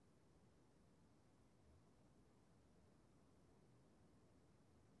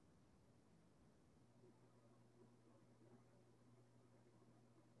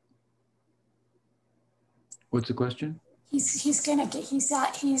 What's the question? He's giving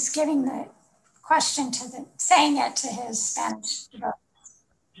the question saying it to his Spanish.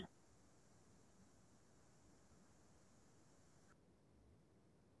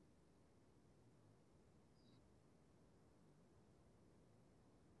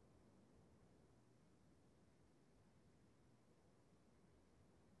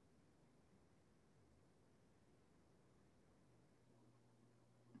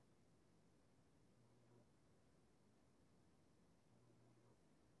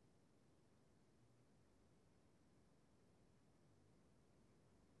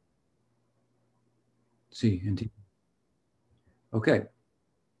 See, indeed. Okay.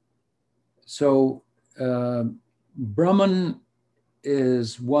 So Brahman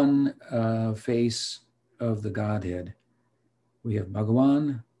is one face of the Godhead. We have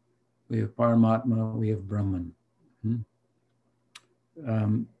Bhagavan, we have Paramatma, we have Brahman.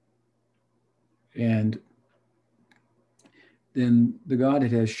 And then the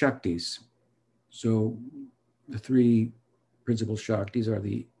Godhead has Shaktis. So the three principal Shaktis are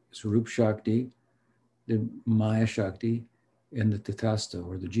the Swarup Shakti, the Maya Shakti, and the Tatastha,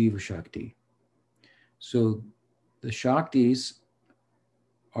 or the Jiva Shakti. So the Shaktis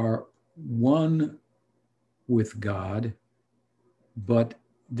are one with God, but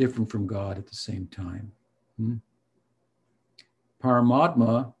different from God at the same time.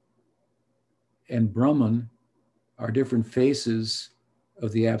 Paramatma and Brahman are different faces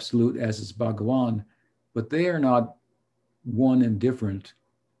of the Absolute, as is Bhagavan, but they are not one and different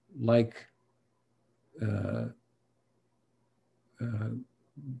like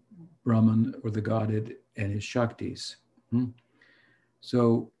Brahman or the Godhead and his Shaktis.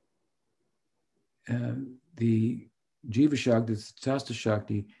 So the Jiva Shakti, the Tatastha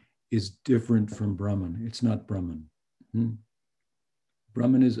Shakti, is different from Brahman. It's not Brahman.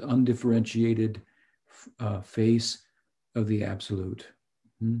 Brahman is undifferentiated face of the Absolute.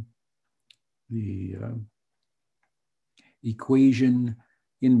 The equation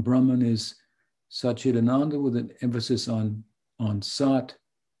in Brahman is Satchidananda with an emphasis on Sat,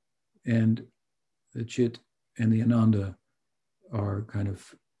 and the Chit and the Ananda are kind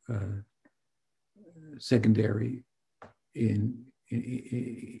of secondary in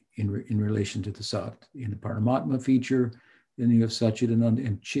relation to the Sat. In the Paramatma feature, then you have Satchidananda,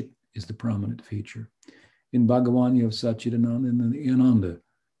 and Chit is the prominent feature. In Bhagavan, you have Satchidananda, and then the Ananda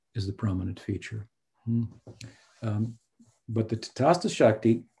is the prominent feature. But the Tatastha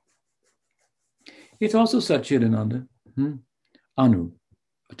Shakti, it's also Satchidananda, Anu,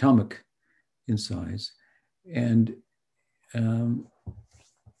 atomic in size, and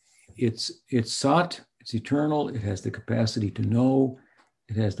it's Sat, it's eternal, it has the capacity to know,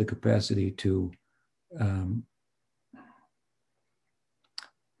 it has the capacity to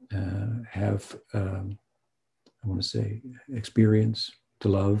have, I want to say, experience, to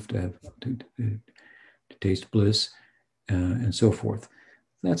love, to taste bliss, and so forth.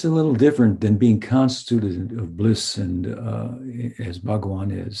 That's a little different than being constituted of bliss and as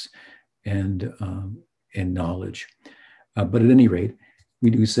Bhagavan is, and knowledge. But at any rate,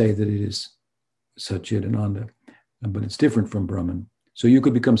 we do say that it is Satchidananda, but it's different from Brahman. So you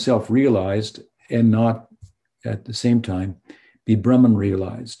could become self-realized and not at the same time be Brahman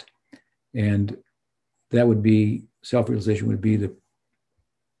realized. And that would be, self-realization would be the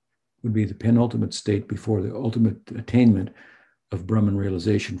penultimate state before the ultimate attainment of Brahman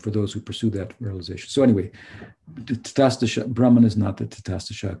realization for those who pursue that realization. So anyway, Brahman is not the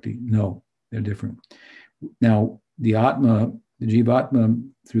Tatastha Shakti. No, they're different. Now, the Atma, the Jivatma,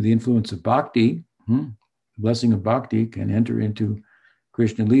 through the influence of Bhakti, the blessing of Bhakti, can enter into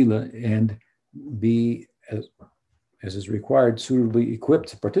Krishna Lila and be, as is required, suitably equipped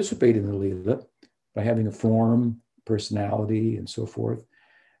to participate in the Lila by having a form, personality, and so forth. It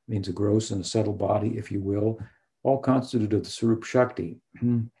means a gross and a subtle body, if you will, all constituted of the Swarup Shakti.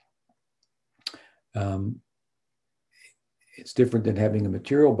 It's different than having a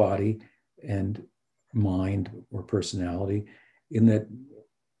material body and mind or personality, in that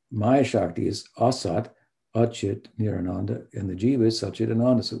Maya Shakti is Asat, Achit, Nirananda, and the Jiva is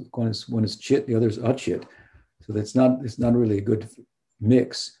Satchidananda. So one is Chit, the other is Achit. So it's not really a good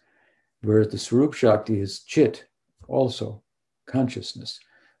mix. whereas the Swarup Shakti is Chit, also consciousness.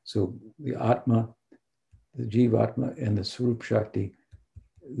 So the Atma, the Jivatma, and the Swarup Shakti,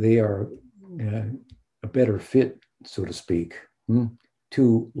 they are a better fit, so to speak,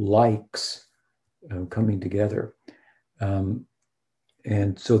 two likes coming together. And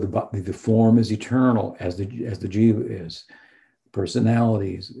so the form is eternal, as the Jiva is.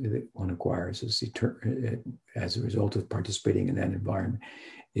 Personalities that one acquires as a result of participating in that environment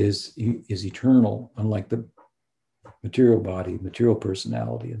is eternal, unlike the material body, material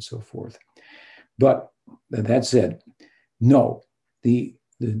personality, and so forth. But that said, no, the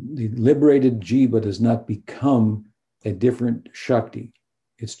liberated Jiva does not become a different Shakti.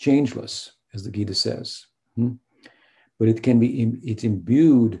 It's changeless, as the Gita says. But it's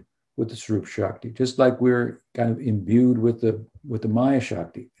imbued with the Swarup Shakti, just like we're kind of imbued with the Maya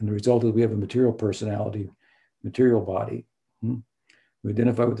Shakti. And the result is we have a material personality, material body. We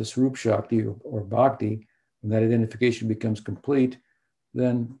identify with the Swarup Shakti or Bhakti. When that identification becomes complete,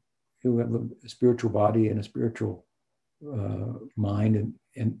 then you have a spiritual body and a spiritual mind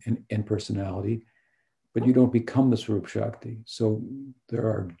and personality, but you don't become the Swarup Shakti. So there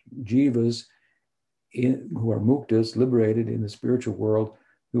are jivas who are muktas, liberated in the spiritual world,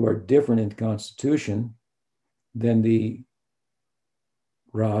 who are different in constitution than the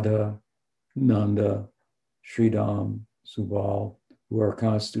Radha, Nanda, Sridham, Subal, who are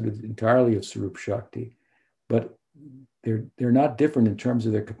constituted entirely of Swarup Shakti. But they're not different in terms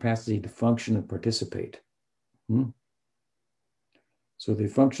of their capacity to function and participate. So they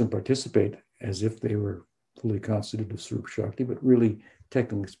function and participate as if they were fully constituted of Swarup Shakti, but really,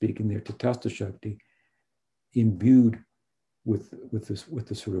 technically speaking, they're Tatastha Shakti, imbued with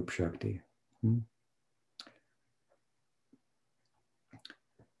the Swarup Shakti.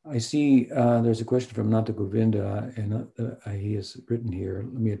 I see there's a question from Nanta Govinda, and he has written here.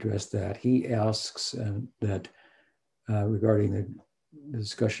 Let me address that. He asks that regarding the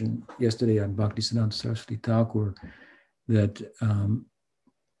discussion yesterday on Bhaktisiddhanta Saraswati Thakur, that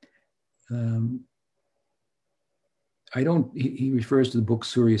I don't, he refers to the book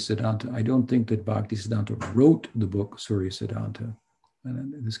Surya Siddhanta. I don't think that Bhaktisiddhanta wrote the book Surya Siddhanta.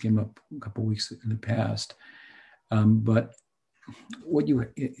 And this came up a couple of weeks in the past. But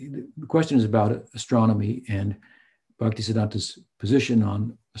the question is about astronomy and Bhaktisiddhanta's position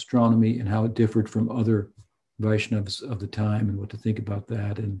on astronomy and how it differed from other Vaishnavas of the time and what to think about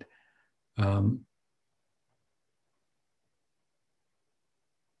that.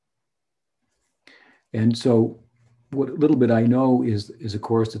 And so what little bit I know is of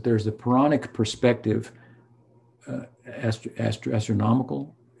course, that there's the Puranic perspective,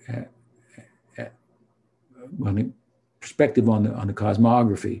 astronomical perspective on the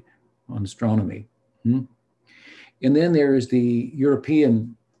cosmography, on astronomy. And then there is the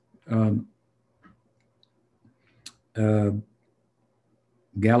European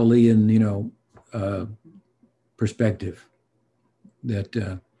Galilean, perspective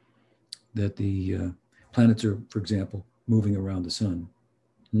that the planets are, for example, moving around the sun,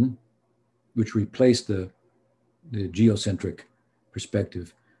 which replaced the geocentric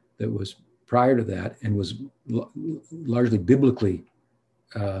perspective that was prior to that and was largely biblically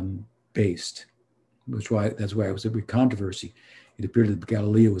based. That's why it was a big controversy. It appeared that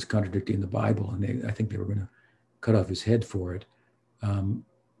Galileo was contradicting the Bible, and I think they were going to cut off his head for it.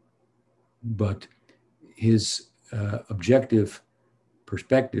 But his objective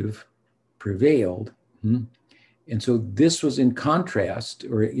perspective prevailed. And so this was in contrast,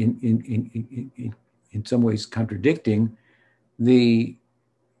 or in some ways contradicting the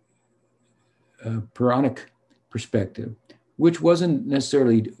Puranic perspective, which wasn't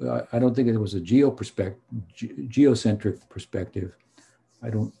necessarily, I don't think it was a geocentric perspective.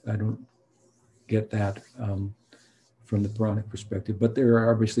 I don't get that from the Puranic perspective, but there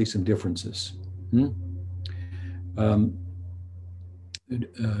are obviously some differences.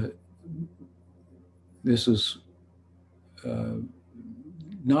 This was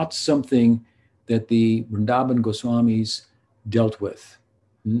not something that the Vrindavan Goswamis dealt with.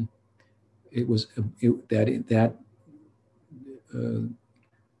 It was that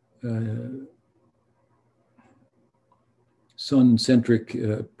sun-centric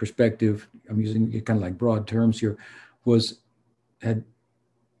perspective, I'm using it kind of like broad terms here, had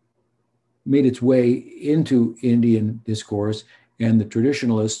made its way into Indian discourse, and the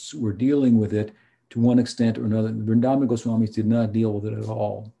traditionalists were dealing with it to one extent or another. The Vrindavan Goswamis did not deal with it at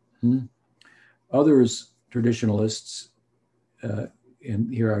all. Others, traditionalists,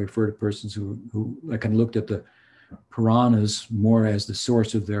 and here I refer to persons who kind of looked at the Puranas more as the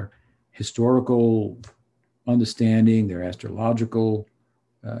source of their historical understanding, their astrological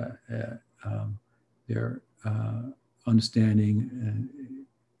their understanding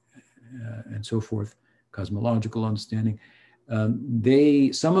and so forth, cosmological understanding.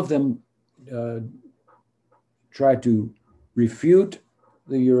 Some of them tried to refute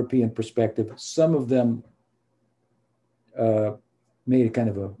the European perspective. Some of them made a kind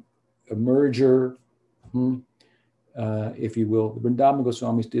of a merger, if you will. The Vrindavan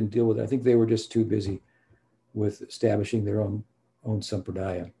Goswamis didn't deal with it. I think they were just too busy with establishing their own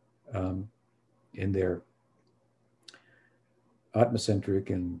sampradaya in their Atma-centric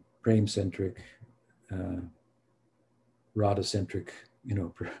and Prem-centric, Radha-centric,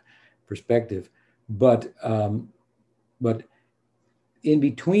 perspective. But in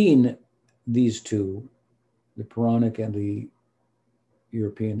between these two, the Puranic and the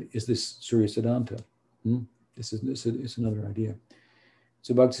European, is this Surya Siddhanta. This is another idea.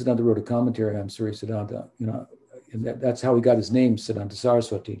 So Bhaktisiddhanta wrote a commentary on Surya Siddhanta, and that's how he got his name, Siddhanta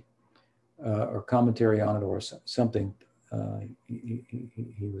Saraswati, or commentary on it or something. He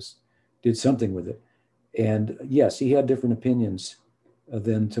did something with it. And yes, he had different opinions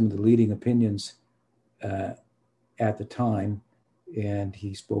than some of the leading opinions at the time, and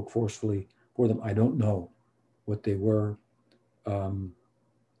he spoke forcefully for them. I don't know what they were, and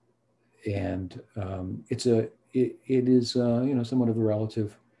it is somewhat of a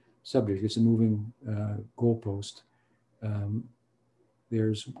relative subject. It's a moving goalpost.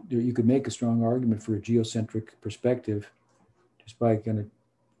 You could make a strong argument for a geocentric perspective just by kind of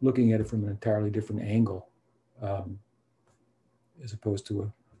looking at it from an entirely different angle, as opposed to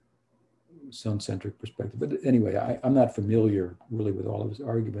a sun-centric perspective. But anyway, I'm not familiar really with all of his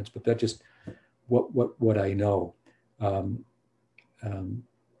arguments, but that's just what I know.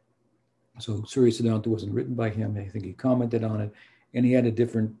 So Surya Siddhanta wasn't written by him. I think he commented on it, and he had a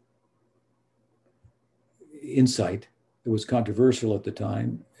different insight. It was controversial at the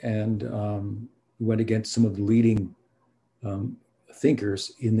time, and went against some of the leading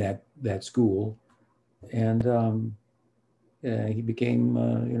thinkers in that school, and he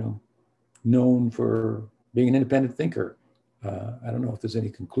became, known for being an independent thinker. I don't know if there's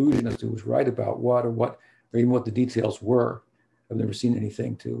any conclusion as to who was right about what, or even what the details were. I've never seen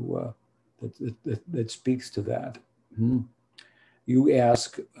anything that speaks to that. You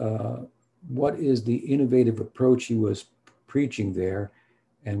ask, what is the innovative approach he was preaching there,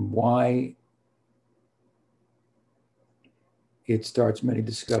 and why it starts many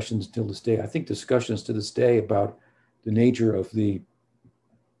discussions till this day. I think discussions to this day about the nature of the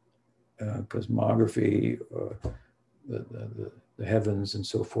cosmography, the heavens and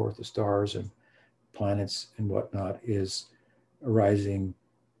so forth, the stars and planets and whatnot, is arising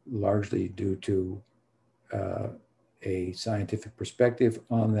largely due to a scientific perspective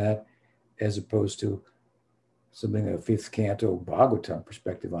on that, as opposed to something a fifth canto Bhagavatam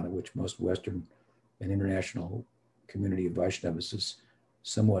perspective on it, which most Western and international community of Vaishnavas is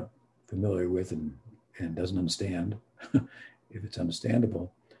somewhat familiar with and doesn't understand, if it's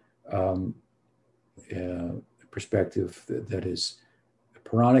understandable. Perspective that is a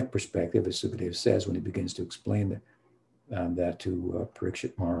Puranic perspective, as Sukadeva says when he begins to explain that to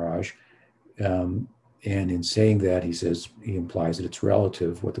Parikshit Maharaj. And in saying that, he implies that it's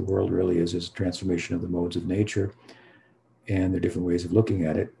relative. What the world really is a transformation of the modes of nature, and there are different ways of looking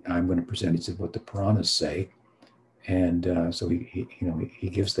at it. I'm going to present it to what the Puranas say, and so he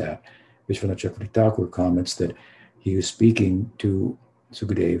gives that. Vishwanath Chakravarti Thakur comments that he was speaking to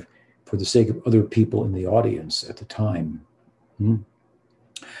Sukadeva for the sake of other people in the audience at the time,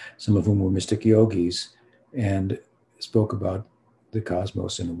 some of whom were mystic yogis, and spoke about the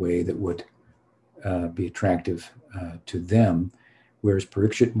cosmos in a way that would be attractive to them, whereas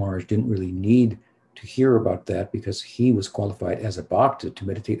Parikshit Maharaj didn't really need to hear about that because he was qualified as a bhakta to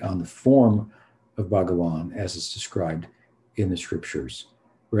meditate on the form of Bhagavan as is described in the scriptures,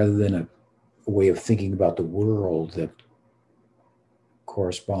 rather than a way of thinking about the world that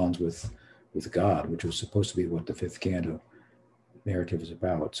corresponds with God, which was supposed to be what the fifth canto narrative is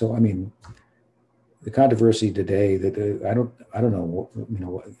about. So, I mean, the controversy today that I don't know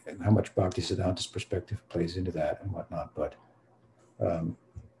how much Bhaktisiddhanta's perspective plays into that and whatnot, but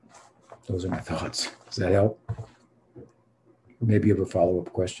those are my thoughts. Does that help? Or maybe you have a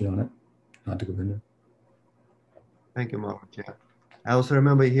follow-up question on it, Nanta Govinda? Thank you, Mark. Yeah, I also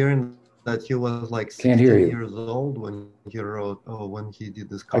remember hearing that he was like 16 years old when he wrote, when he did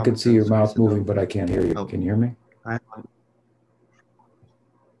this. I can see your mouth moving, but I can't hear you. Can you hear me?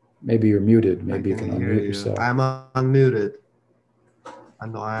 Maybe you're muted. Maybe you can unmute yourself. I'm unmuted. I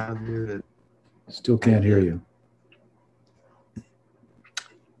know I'm unmuted. Still can't hear you.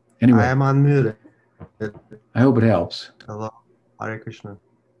 Anyway. I am unmuted. I hope it helps. Hello. Hare Krishna.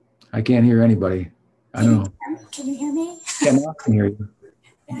 I can't hear anybody. I don't know. Can you hear me? Yeah, now I can hear you.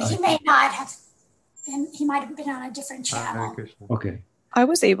 He may not have been, he might have been on a different channel. Okay. I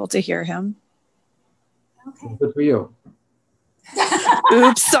was able to hear him. Okay. Good for you.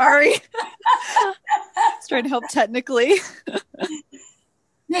 Oops, sorry. I was trying to help technically.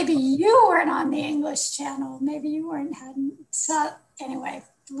 Maybe you weren't on the English channel. Maybe you hadn't. So anyway,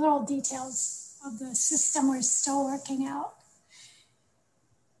 little details of the system we're still working out.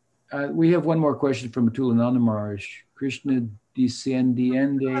 We have one more question from Atulananda Maharaj. Krishna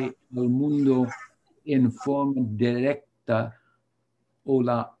descendiende al mundo en forma directa o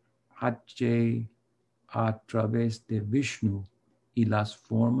la hace a través de Vishnu y las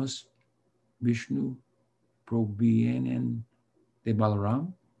formas Vishnu provienen de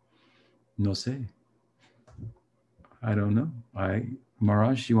Balaram? No sé. I don't know.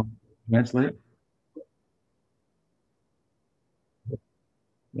 Maharaj, you want to translate?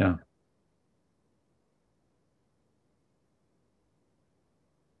 Yeah.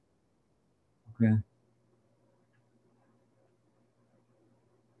 Okay.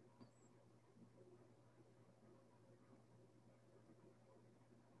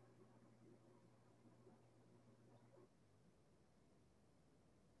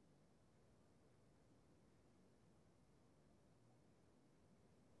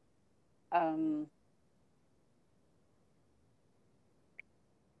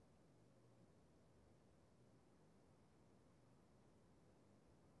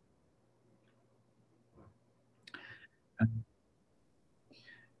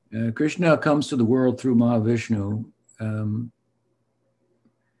 Krishna comes to the world through Mahavishnu,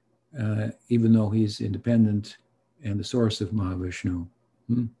 even though he's independent and the source of Mahavishnu,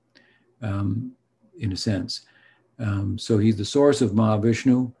 in a sense. So he's the source of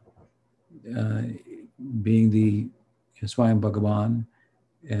Mahavishnu, being the Swayam Bhagavan,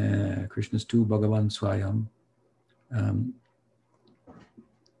 Krishna's tu Bhagavan Swayam.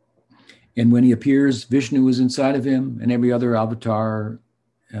 And when he appears, Vishnu is inside of him and every other avatar,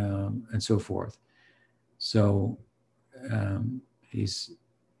 and so forth. So he's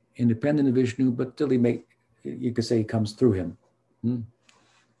independent of Vishnu, but still you could say he comes through him.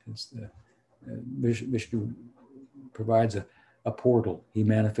 It's Vishnu provides a portal. He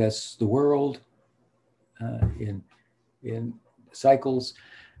manifests the world in cycles,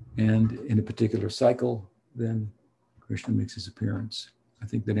 and in a particular cycle, then Krishna makes his appearance. I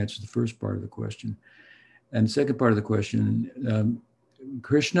think that answers the first part of the question. And the second part of the question,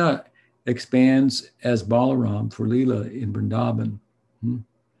 Krishna expands as Balaram for Leela in Vrindavan.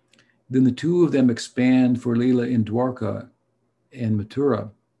 Then the two of them expand for Leela in Dwarka and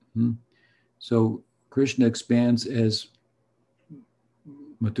Mathura. So Krishna expands as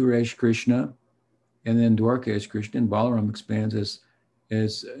Mathuresh Krishna, and then Dwarkesh Krishna, and Balaram expands as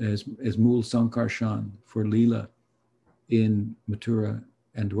Mool Sankarshan for Leela in Mathura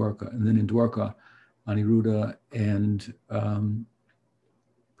and Dwarka. And then in Dwarka, Aniruddha and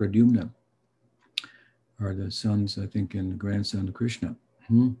Pradyumna are the sons, I think, and the grandson of Krishna.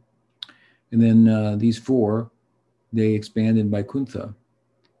 And then these four, they expand in Vaikuntha.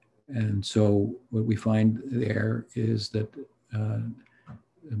 And so what we find there is that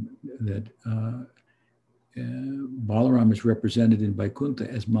Balaram is represented in Vaikuntha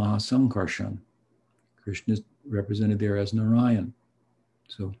as Mahasankarshan. Krishna is represented there as Narayan.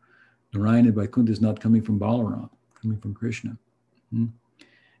 So Narayan in Vaikuntha is not coming from Balaram, coming from Krishna.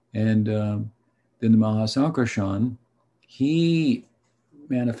 And then the Mahasankarshan, he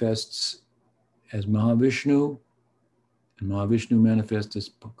manifests as Mahavishnu, and Mahavishnu manifests as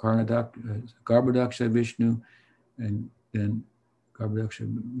Garbhodaksha Vishnu, and then Garbhodaksha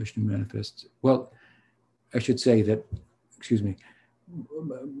Vishnu manifests. Well, I should say that,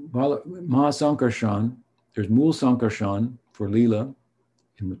 Mahasankarshan, there's Mool Sankarshan for Leela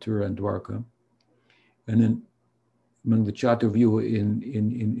in Mathura and Dwarka. And then among the Chaturvyuha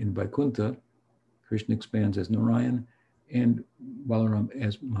in Vaikuntha, Krishna expands as Narayan and Balaram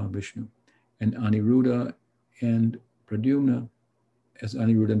as Mahavishnu. And Aniruddha and Pradyumna as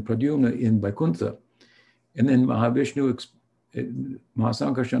Aniruddha and Pradyumna in Vaikuntha. And then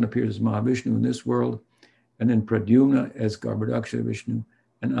Mahasankarshan appears as Mahavishnu in this world, and then Pradyumna as Garbhodaksha Vishnu,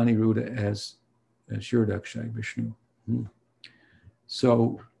 and Aniruddha as Kshirodaksha Vishnu.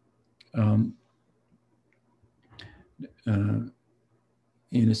 So, in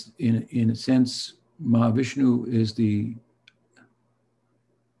a sense, Mahavishnu is the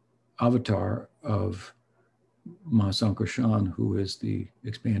avatar of Mahasankarshan, who is the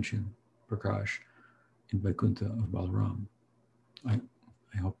expansion, Prakash, in Vaikuntha of Balaram. I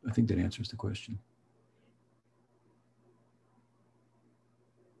think that answers the question.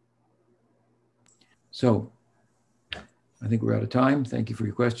 So I think we're out of time. Thank you for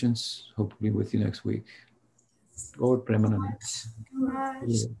your questions. Hope to be with you next week. Lord Premanand.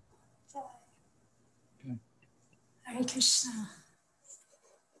 Hare Krishna.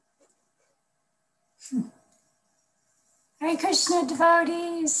 Hare Krishna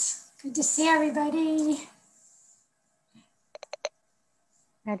devotees. Good to see everybody.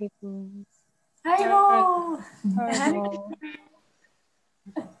 Hare Hare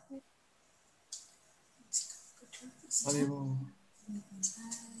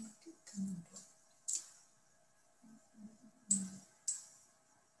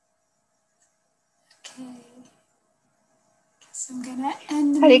Okay. Guess I'm gonna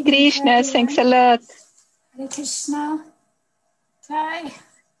end the Hare meeting. Krishna, thanks a lot. Hare Krishna. Bye.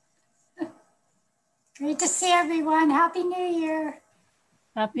 Great to see everyone. Happy New Year.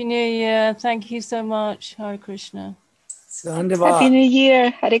 Happy New Year. Thank you so much. Hare Krishna. Happy New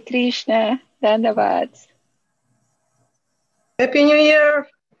Year. Hare Krishna. Dandavad. Happy New Year.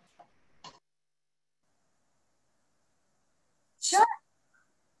 Sure.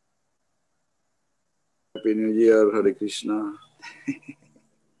 Happy New Year, Hare Krishna.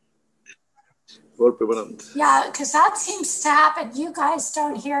 Yeah, because that seems to happen. You guys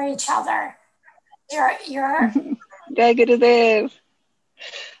don't hear each other. You're Jai Gurudev.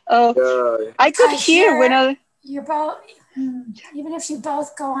 Oh, I could hear when I... You're both, even if you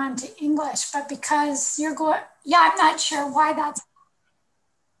both go on to English, but because you're going, yeah, I'm not sure why that's.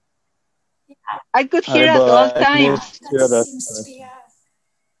 Yeah. I could hear at all times. That seems to be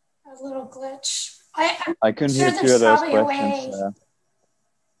a little glitch. I couldn't sure hear there's two probably of those questions. a way.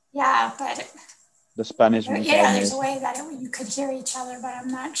 Yeah, but the Spanish ones. Yeah, there's a way that you could hear each other, but I'm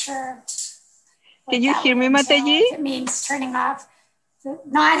not sure. Can you hear me, Mataji? If it means turning off,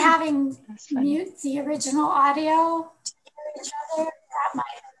 not having mute the original audio to hear each other.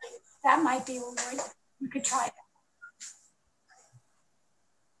 That might be what you could try that.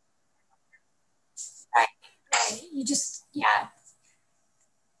 Right. You just, yeah.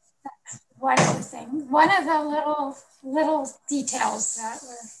 That's one of the things. One of the little details that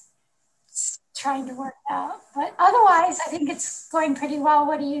we're trying to work out. But otherwise, I think it's going pretty well.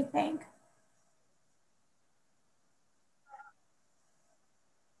 What do you think?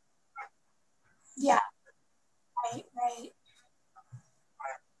 Yeah. Right.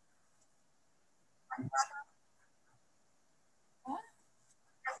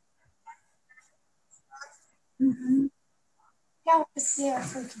 Mm-hmm. Yeah, we'll see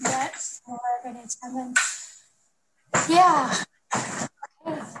if we can get more of an attendance. Yeah.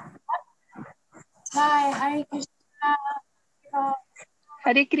 Okay. Bye. Hare Krishna.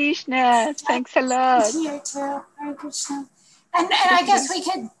 Hare Krishna. Thanks a lot. Here too. Hare Krishna. And I guess we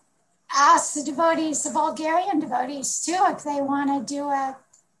could ask the devotees, the Bulgarian devotees too, if they want to do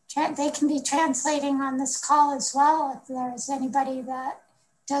they can be translating on this call as well. If there's anybody that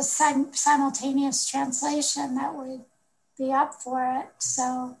does simultaneous translation, that would be up for it.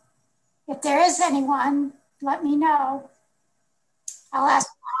 So if there is anyone, let me know. I'll ask.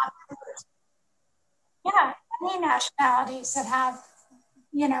 Yeah, any nationalities that have,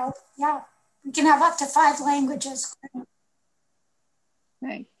 yeah, we can have up to 5 languages.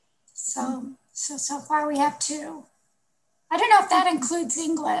 Right. So far we have 2. I don't know if that includes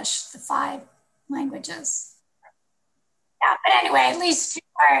English, the 5 languages. Yeah, but anyway, at least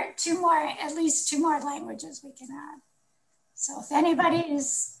two more languages we can add. So if anybody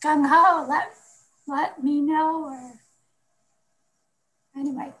is gung ho, let me know, or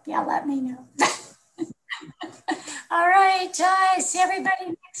anyway, yeah, let me know. All right, see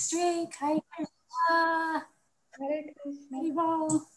everybody next week. Hare Krishna. Hare Krishna.